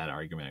try that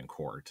argument in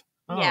court.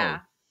 Oh, Yeah.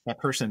 that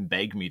person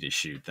begged me to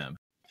shoot them.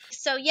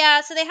 So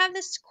yeah, so they have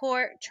this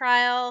court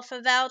trial.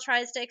 Favel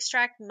tries to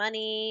extract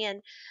money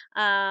and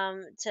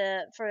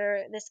to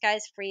for this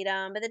guy's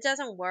freedom, but it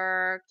doesn't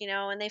work,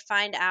 and they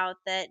find out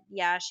that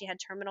yeah, she had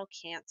terminal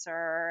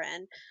cancer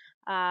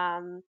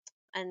um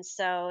and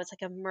so it's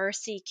like a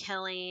mercy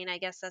killing. I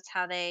guess that's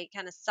how they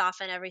kind of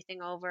soften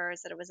everything over,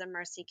 is that it was a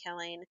mercy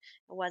killing. It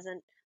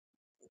wasn't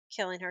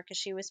killing her because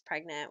she was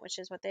pregnant, which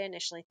is what they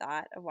initially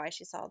thought of why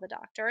she saw the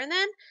doctor. And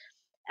then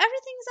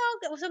everything's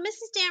all good. So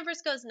Mrs.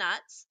 Danvers goes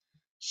nuts.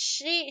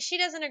 She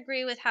doesn't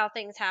agree with how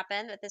things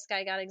happened, that this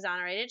guy got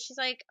exonerated. She's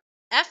like,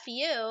 "F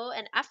you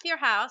and F your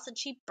house," and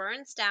she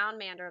burns down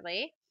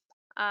Manderley.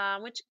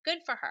 Which good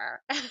for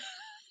her.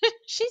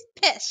 She's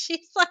pissed.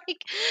 She's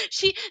like,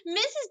 she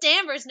Mrs.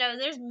 Danvers knows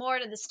there's more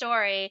to the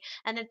story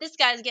and that this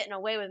guy's getting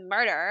away with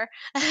murder,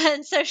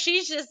 and so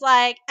she's just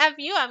like, "F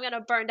you, I'm gonna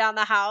burn down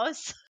the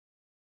house."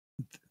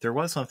 There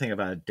was something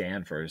about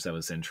Danvers that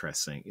was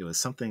interesting. It was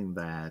something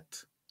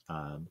that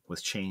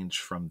was changed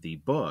from the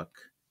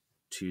book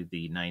to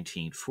the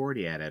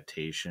 1940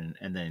 adaptation,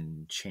 and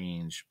then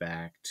changed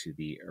back to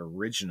the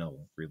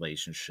original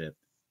relationship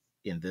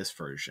in this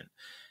version.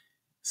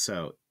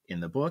 So, in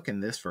the book,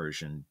 in this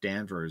version,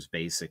 Danvers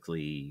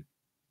basically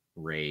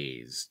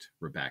raised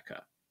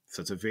Rebecca.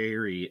 So, it's a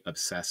very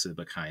obsessive,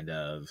 a kind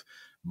of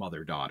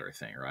mother daughter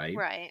thing, right?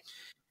 Right.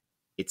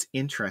 It's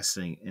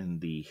interesting in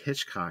the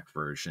Hitchcock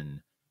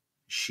version,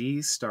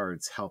 she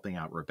starts helping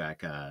out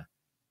Rebecca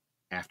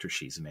after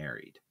she's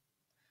married.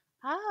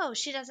 Oh,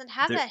 she doesn't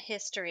have There, that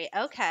history.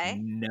 Okay.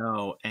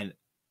 no, and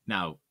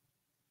now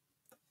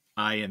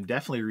I am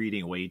definitely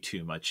reading way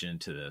too much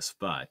into this,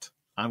 but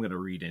I'm going to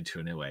read into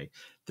it anyway.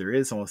 There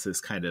is almost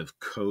this kind of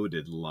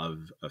coded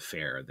love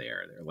affair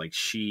there. They're like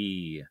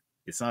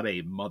it's not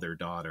a mother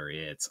daughter,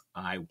 it's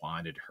I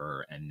wanted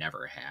her and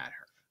never had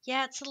her.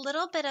 Yeah, it's a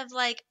little bit of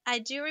like, I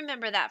do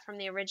remember that from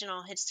the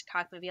original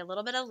Hitchcock movie, a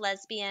little bit of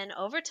lesbian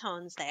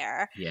overtones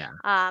there. Yeah.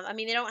 I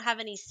mean, they don't have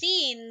any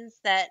scenes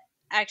that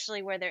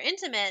actually where they're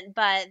intimate,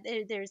 but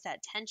there's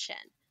that tension.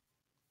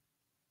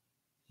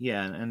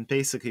 Yeah, and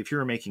basically, if you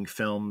were making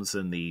films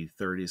in the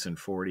 30s and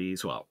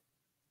 40s, well,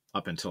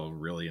 up until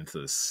really into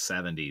the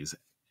 70s,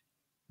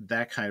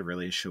 that kind of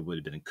relationship would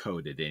have been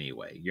coded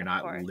anyway. You're Of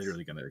not course.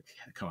 literally going to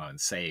come out and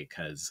say it,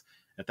 because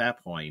at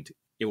that point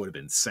it would have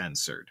been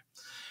censored.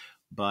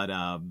 But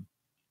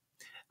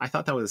I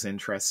thought that was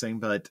interesting.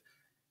 But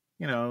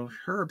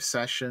her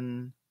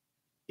obsession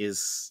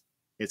is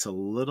it's a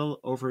little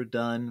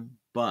overdone.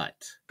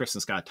 But Kristen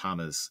Scott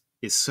Thomas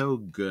is so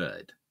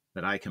good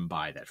that I can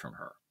buy that from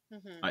her.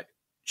 Hmm. I,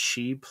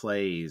 she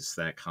plays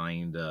that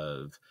kind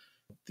of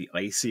the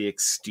icy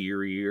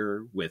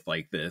exterior with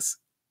like this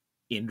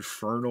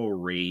infernal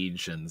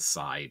rage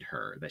inside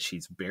her that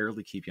she's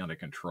barely keeping under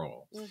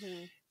control.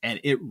 Hmm. And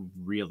it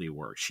really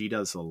works. She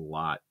does a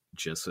lot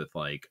just with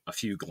like a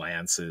few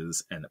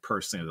glances and the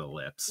pursing of the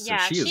lips. So Yeah,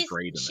 she is she's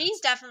great in she's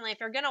this. definitely, if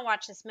you're gonna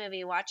watch this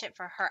movie, watch it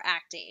for her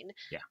acting,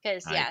 Yeah,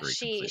 because I yeah, agree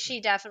she completely.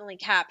 definitely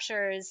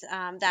captures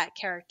that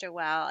character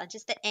well, and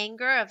just the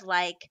anger of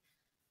like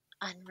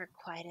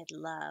unrequited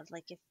love,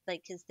 like if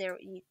like because there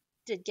you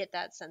did get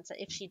that sense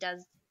that if she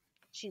does,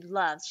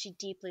 she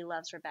deeply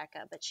loves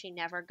Rebecca, but she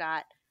never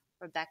got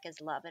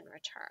Rebecca's love in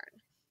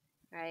return,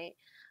 right?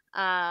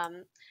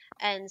 um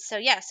and so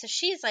yeah, so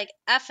she's like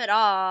F it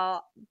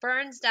all,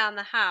 burns down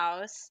the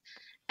house.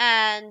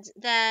 And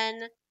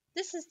then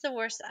this is the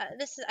worst.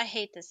 This is, I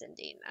hate this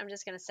ending. I'm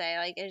just gonna say,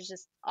 like, it's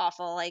just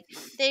awful. Like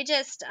they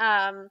just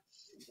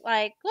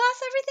like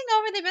gloss everything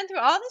over. They've been through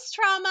all this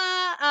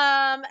trauma,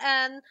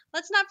 and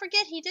let's not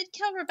forget he did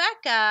kill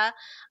Rebecca.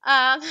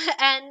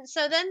 And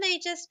so then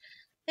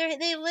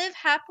they live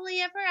happily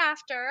ever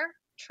after,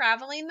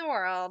 traveling the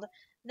world.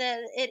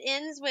 It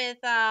ends with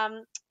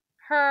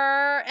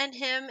her and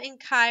him in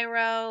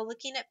Cairo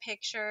looking at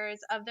pictures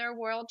of their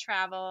world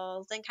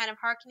travels and kind of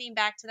harkening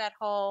back to that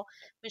whole,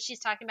 when she's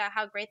talking about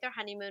how great their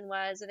honeymoon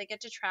was, or they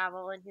get to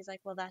travel, and he's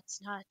like, well,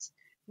 that's not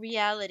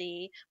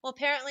reality. Well,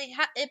 apparently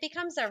it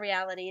becomes their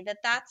reality,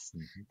 that's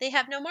Mhm. they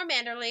have no more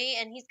Manderley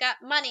and he's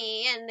got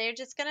money, and they're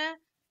just gonna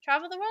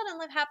travel the world and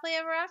live happily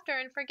ever after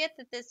and forget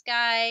that this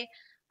guy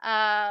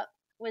uh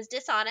was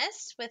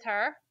dishonest with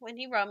her when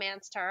he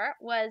romanced her,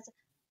 was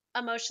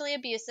emotionally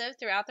abusive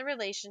throughout the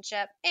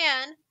relationship,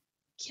 and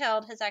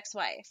killed his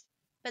ex-wife,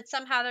 but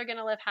somehow they're going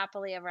to live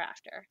happily ever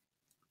after.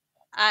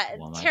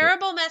 Well,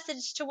 Terrible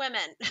message to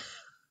women.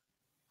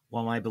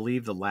 I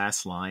believe the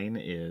last line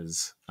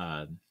is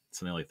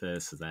something like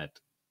this: is that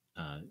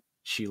uh,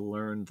 she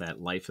learned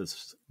that life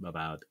is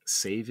about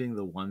saving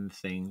the one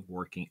thing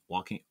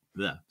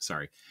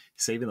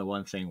saving the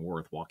one thing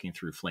worth walking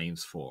through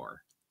flames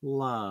for,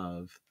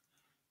 love.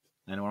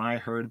 And when I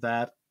heard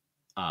that,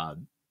 uh,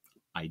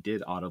 I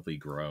did audibly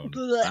groan.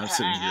 I'm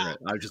sitting here,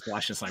 I was just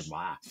watching this like,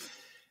 wow.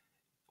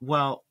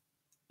 Well,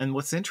 and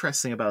what's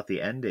interesting about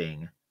the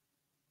ending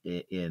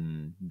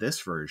in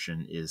this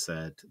version is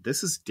that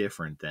this is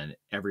different than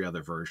every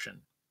other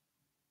version.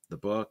 The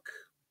book,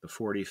 the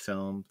 40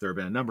 film, there have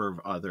been a number of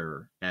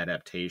other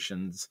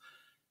adaptations.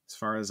 As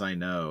far as I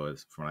know,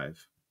 as from what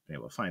I've been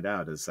able to find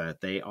out, is that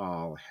they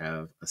all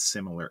have a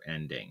similar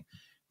ending,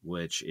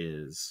 which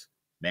is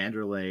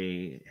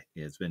Manderley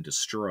has been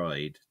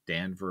destroyed,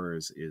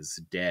 Danvers is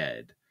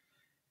dead,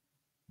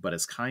 but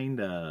it's kind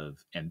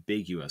of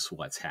ambiguous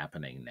what's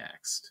happening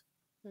next,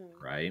 Hmm.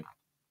 right?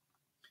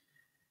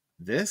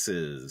 This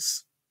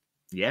is,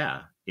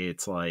 yeah,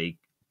 it's like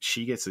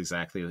she gets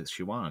exactly what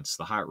she wants.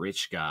 The hot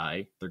rich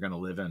guy, they're going to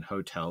live in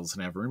hotels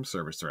and have room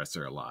service the rest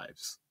of their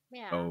lives.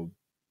 Yeah. Oh,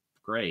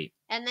 great.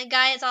 And the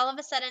guy is all of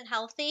a sudden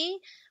healthy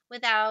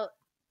without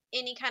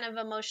any kind of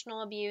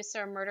emotional abuse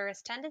or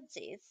murderous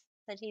tendencies.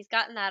 That he's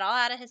gotten that all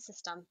out of his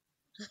system.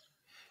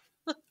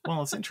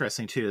 Well, it's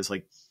interesting too, is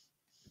like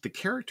the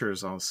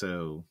characters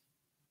also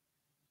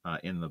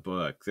in the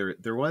book.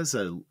 There was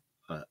a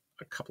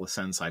couple of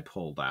sentences I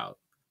pulled out,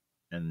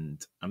 and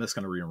I'm just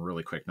going to read them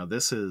really quick. Now,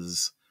 this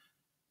is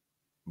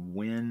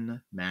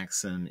when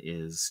Maxim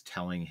is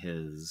telling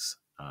his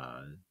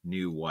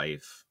new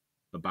wife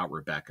about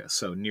Rebecca.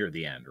 So near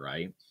the end,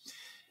 right?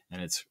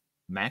 And it's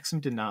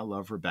Maxim did not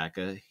love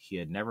Rebecca. He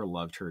had never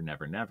loved her,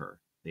 never, never.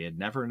 They had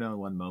never known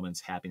one moment's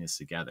happiness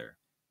together.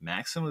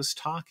 Maxim was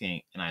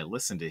talking, and I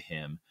listened to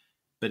him,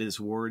 but his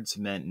words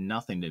meant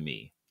nothing to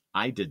me.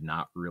 I did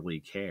not really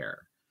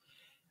care.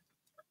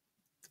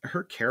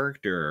 Her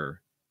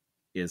character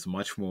is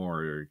much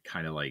more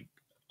kind of like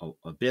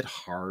a bit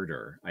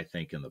harder, I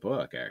think, in the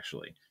book,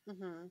 actually.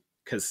 Hmm.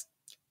 Because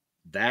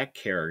that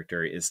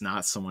character is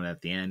not someone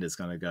at the end is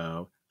going to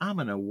go, I'm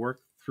going to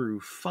work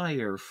through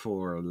fire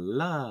for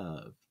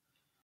love.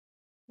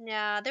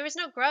 Yeah, there was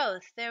no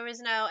growth. There was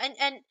no,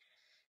 and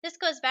this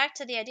goes back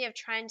to the idea of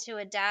trying to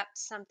adapt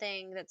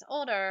something that's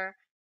older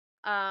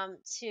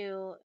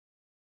to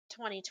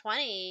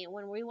 2020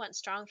 when we want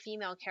strong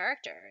female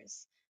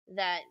characters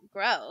that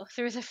grow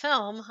through the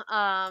film.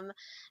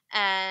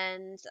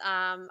 And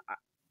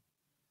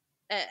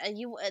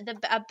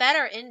a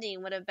better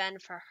ending would have been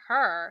for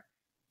her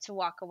to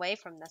walk away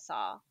from this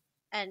all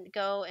and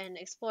go and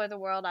explore the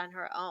world on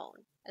her own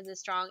as a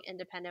strong,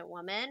 independent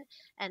woman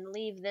and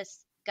leave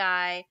this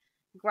guy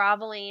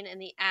groveling in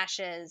the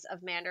ashes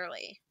of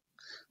Manderley.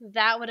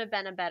 That would have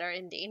been a better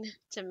ending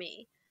to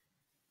me.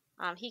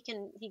 He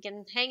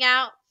can hang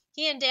out.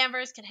 He and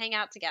Danvers can hang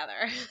out together,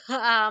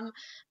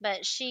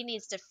 but she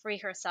needs to free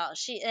herself.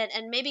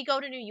 And maybe go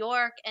to New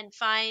York and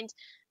find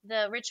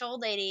the rich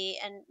old lady,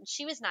 and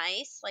she was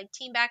nice. Like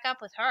team back up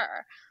with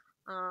her.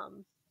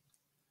 Um,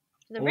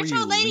 the Or rich you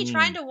old lady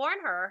tried lean, to warn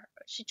her.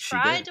 She she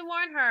tried did. to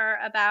warn her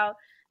about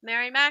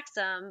Mary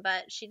Maxim,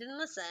 but she didn't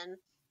listen.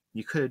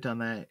 You could have done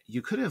that.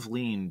 You could have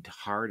leaned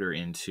harder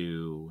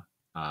into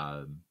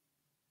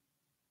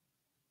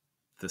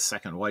the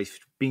second wife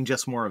being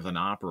just more of an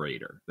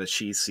operator, that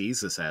she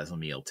sees this as a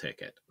meal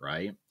ticket,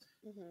 right?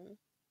 Hmm.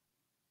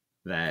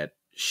 That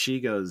she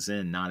goes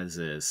in not as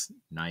this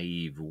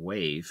naive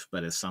waif,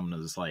 but as someone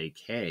who's like,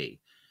 hey,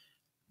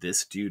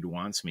 this dude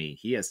wants me.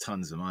 He has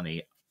tons of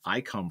money.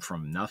 I come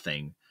from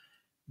nothing.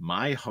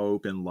 My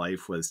hope in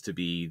life was to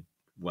be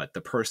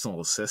the personal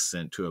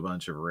assistant to a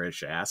bunch of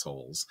rich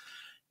assholes.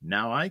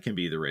 Now I can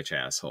be the rich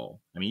asshole.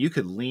 I mean, you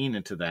could lean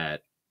into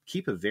that,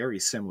 keep a very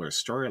similar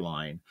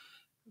storyline.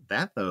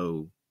 That,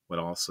 though, would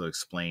also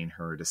explain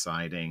her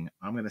deciding,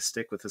 I'm going to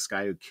stick with this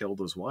guy who killed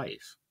his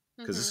wife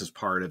because this is Hmm.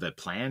 part of a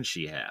plan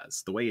she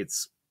has. The way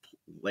it's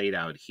laid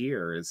out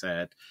here is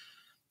that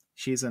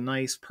she's a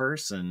nice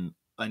person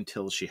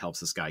until she helps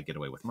this guy get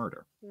away with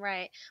murder.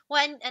 Right.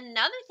 Well, and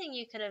another thing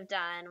you could have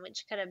done,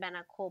 which could have been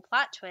a cool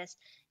plot twist,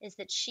 is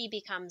that she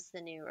becomes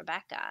the new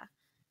Rebecca.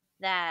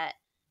 That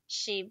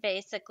she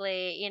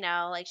basically,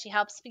 like she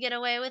helps get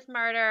away with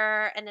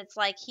murder, and it's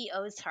like he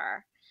owes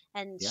her.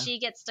 And Yeah. she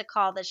gets to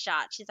call the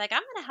shot. She's like, I'm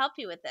going to help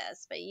you with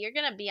this, but you're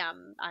going to be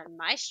on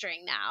my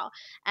string now.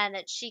 And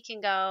that she can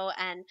go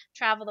and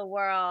travel the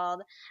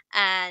world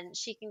and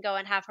she can go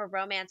and have her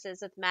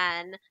romances with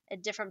men in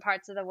different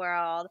parts of the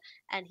world.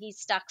 And he's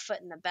stuck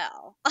footing the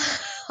bill.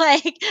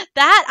 Like,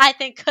 that I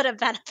think could have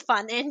been a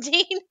fun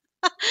ending.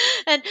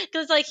 And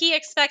because like he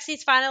expects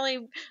he's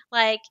finally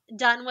like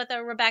done with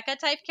a Rebecca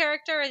type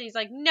character, and he's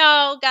like,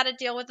 no, got to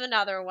deal with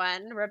another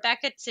one,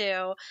 Rebecca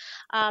too.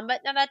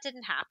 But no, that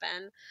didn't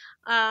happen.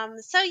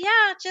 So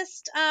yeah,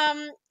 just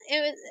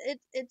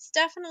it's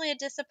definitely a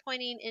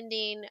disappointing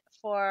ending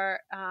for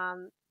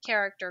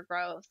character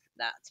growth,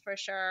 that's for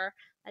sure.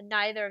 And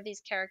neither of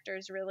these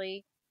characters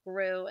really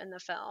grew in the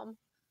film.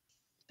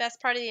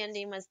 Best part of the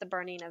ending was the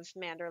burning of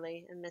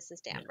Manderley and Mrs.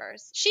 Yeah.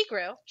 Danvers. She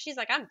grew. She's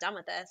like, I'm done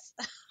with this.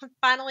 I'm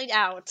finally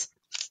out.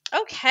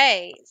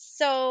 Okay,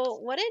 so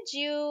what did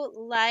you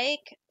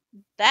like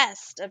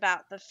best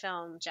about the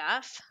film,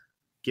 Jeff?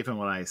 Given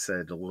what I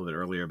said a little bit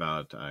earlier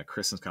about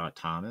Kristen Scott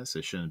Thomas,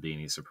 it shouldn't be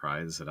any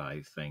surprise that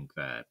I think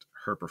that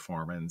her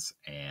performance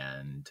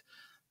and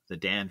the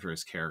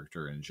Danvers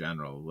character in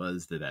general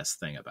was the best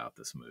thing about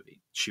this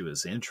movie. She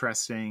was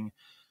interesting.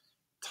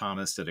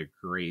 Thomas did a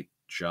great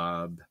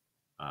job,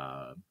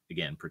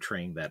 again,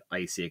 portraying that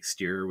icy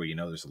exterior where you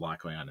know there's a lot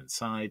going on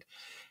inside.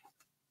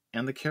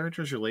 And the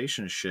character's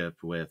relationship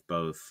with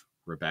both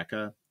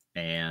Rebecca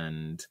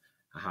and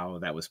how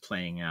that was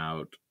playing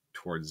out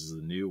towards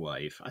the new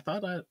wife, I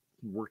thought that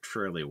worked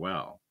fairly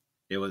well.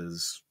 It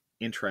was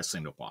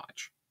interesting to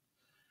watch.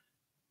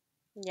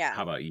 Yeah.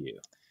 How about you?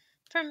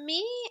 For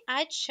me,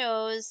 I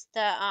chose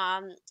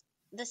the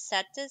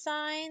set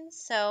design.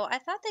 So I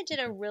thought they did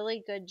a Okay.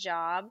 really good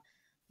job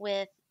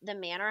with the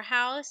manor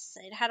house.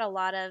 It had a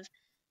lot of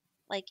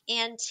like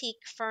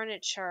antique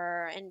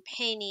furniture and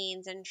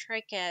paintings and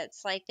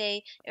trinkets. Like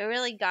it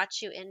really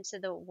got you into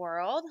the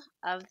world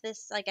of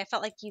this. Like I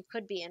felt like you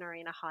could be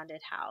entering a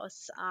haunted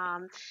house.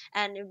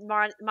 And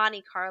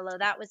Monte Carlo,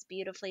 that was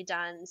beautifully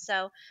done.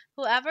 So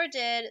whoever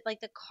did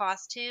like the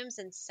costumes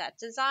and set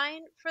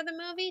design for the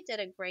movie did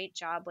a great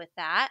job with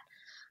that.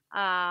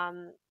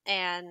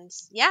 And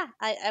yeah,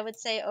 I would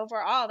say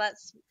overall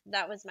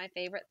that was my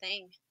favorite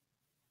thing.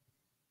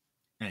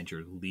 And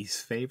your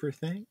least favorite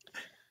thing?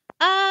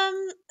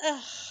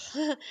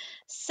 Ugh.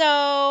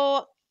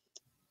 So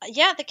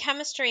yeah, the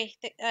chemistry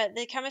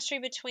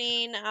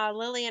between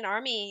Lily and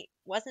Army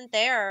wasn't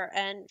there,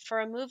 and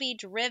for a movie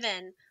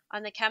driven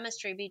on the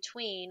chemistry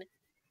between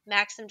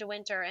Maxim De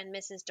Winter and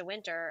Mrs. De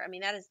Winter, I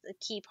mean that is the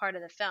key part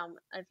of the film.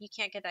 If you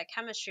can't get that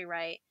chemistry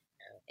right,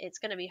 it's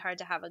going to be hard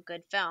to have a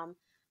good film.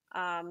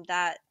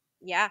 That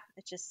yeah,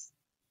 it just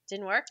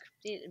didn't work.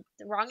 The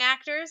wrong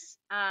actors.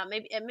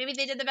 Maybe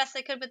they did the best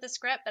they could with the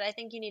script, but I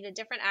think you needed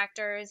different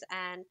actors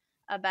and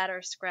a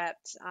better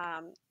script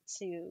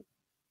to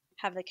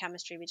have the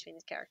chemistry between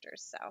the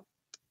characters. So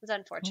it was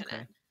unfortunate.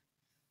 Okay.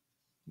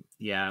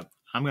 Yeah,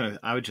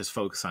 I would just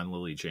focus on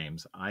Lily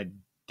James. I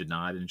did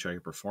not enjoy her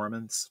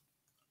performance.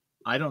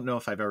 I don't know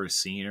if I've ever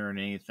seen her in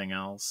anything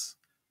else,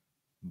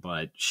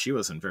 but she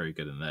wasn't very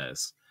good in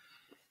this.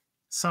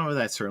 Some of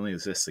that certainly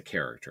is just the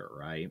character,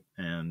 right?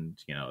 And,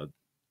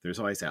 there's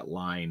always that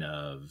line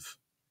of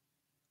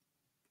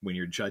when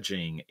you're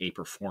judging a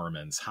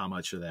performance, how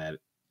much of that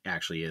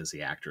actually is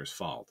the actor's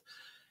fault.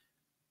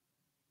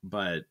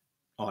 But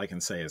all I can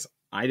say is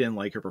I didn't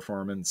like her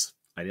performance.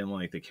 I didn't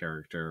like the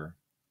character.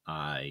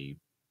 I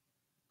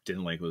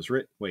didn't like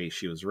the way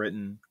she was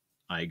written.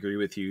 I agree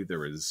with you. There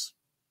was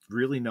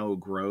really no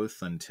growth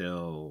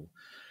until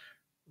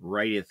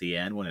right at the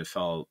end when it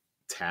felt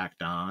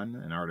tacked on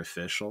and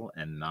artificial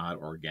and not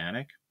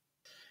organic.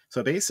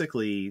 So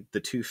basically,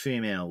 the two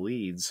female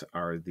leads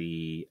are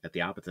the at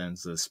the opposite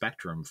ends of the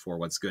spectrum for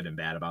what's good and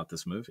bad about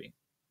this movie.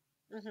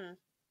 Hmm.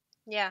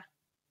 Yeah,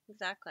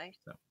 exactly.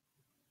 So,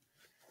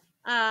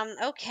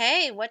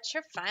 Okay, what's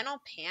your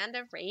final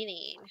panda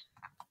rating?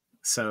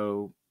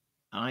 so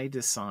I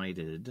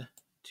decided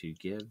to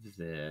give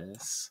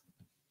this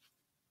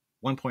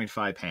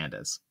 1.5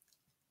 pandas,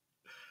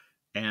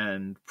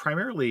 and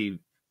primarily,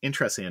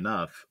 interesting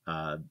enough,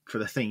 for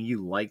the thing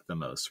you like the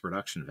most,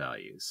 production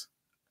values.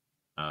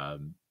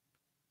 Um,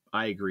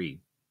 I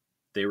agree,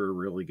 they were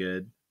really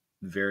good,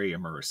 very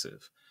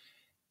immersive.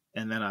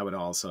 And then I would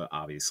also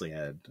obviously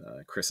add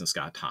Chris and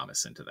Scott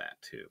Thomas into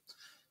that too.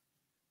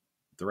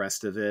 The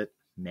rest of it,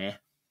 meh.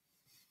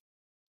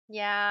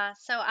 Yeah,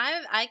 so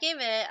I gave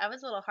it. I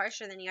was a little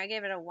harsher than you. I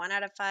gave it a 1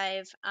 out of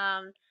 5.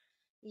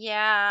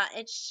 Yeah,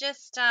 it's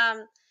just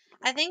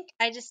I think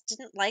I just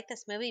didn't like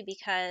this movie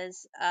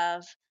because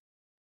of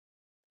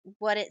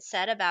what it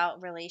said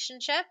about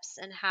relationships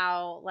and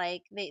how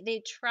like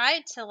they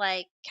tried to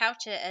like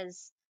couch it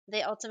as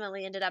they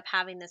ultimately ended up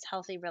having this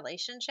healthy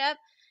relationship,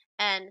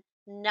 and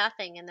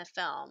nothing in the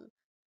film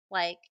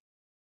like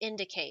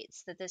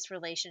indicates that this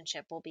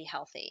relationship will be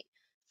healthy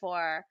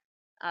for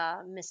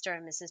Mr.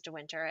 and Mrs. De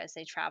Winter as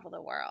they travel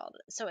the world.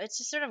 So it's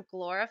just sort of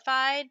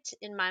glorified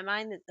in my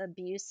mind, this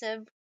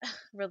abusive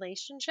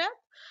relationship.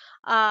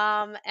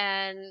 And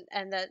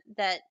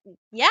that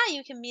yeah,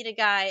 you can meet a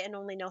guy and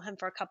only know him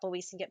for a couple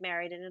weeks and get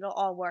married and it'll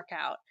all work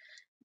out.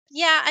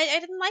 Yeah, I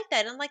didn't like that.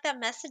 I didn't like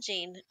that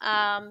messaging.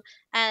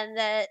 And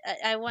that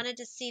I wanted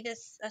to see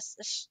this.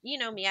 You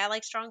know me, I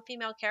like strong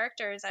female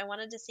characters. I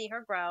wanted to see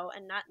her grow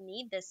and not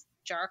need this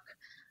jerk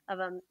of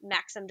a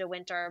Maxim De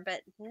Winter.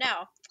 But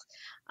no.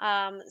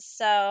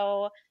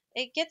 So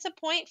it gets a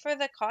point for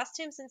the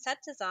costumes and set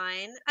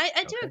design.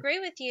 I do Okay. agree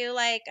with you.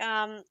 Like,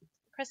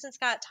 Kristen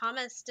Scott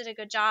Thomas did a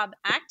good job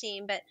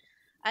acting, but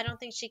I don't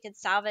think she could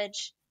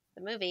salvage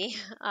the movie.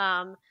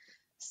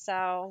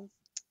 So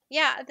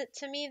yeah,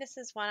 to me, this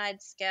is one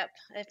I'd skip.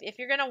 If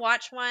you're gonna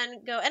watch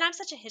one, go. And I'm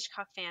such a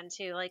Hitchcock fan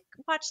too. Like,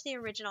 watch the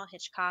original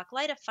Hitchcock.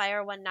 Light a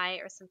fire one night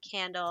or some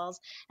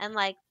candles, and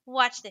like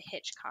watch the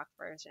Hitchcock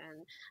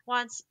version.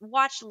 Once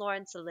watch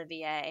Laurence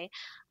Olivier.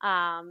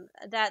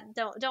 That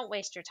don't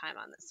waste your time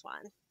on this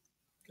one.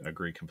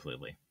 Agree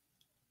completely.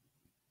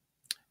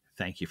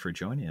 Thank you for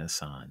joining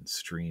us on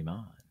Stream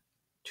On.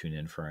 Tune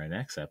in for our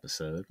next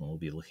episode when we'll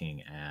be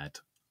looking at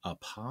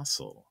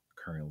Apostle,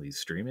 currently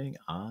streaming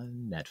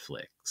on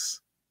Netflix.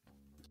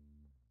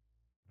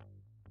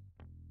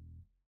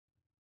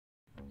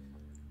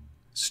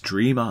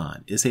 Stream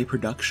On is a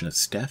production of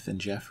Steph and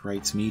Jeff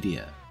Writes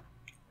Media.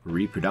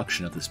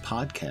 Reproduction of this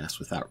podcast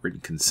without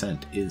written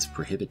consent is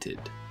prohibited.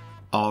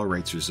 All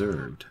rights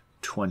reserved.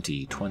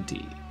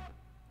 2020.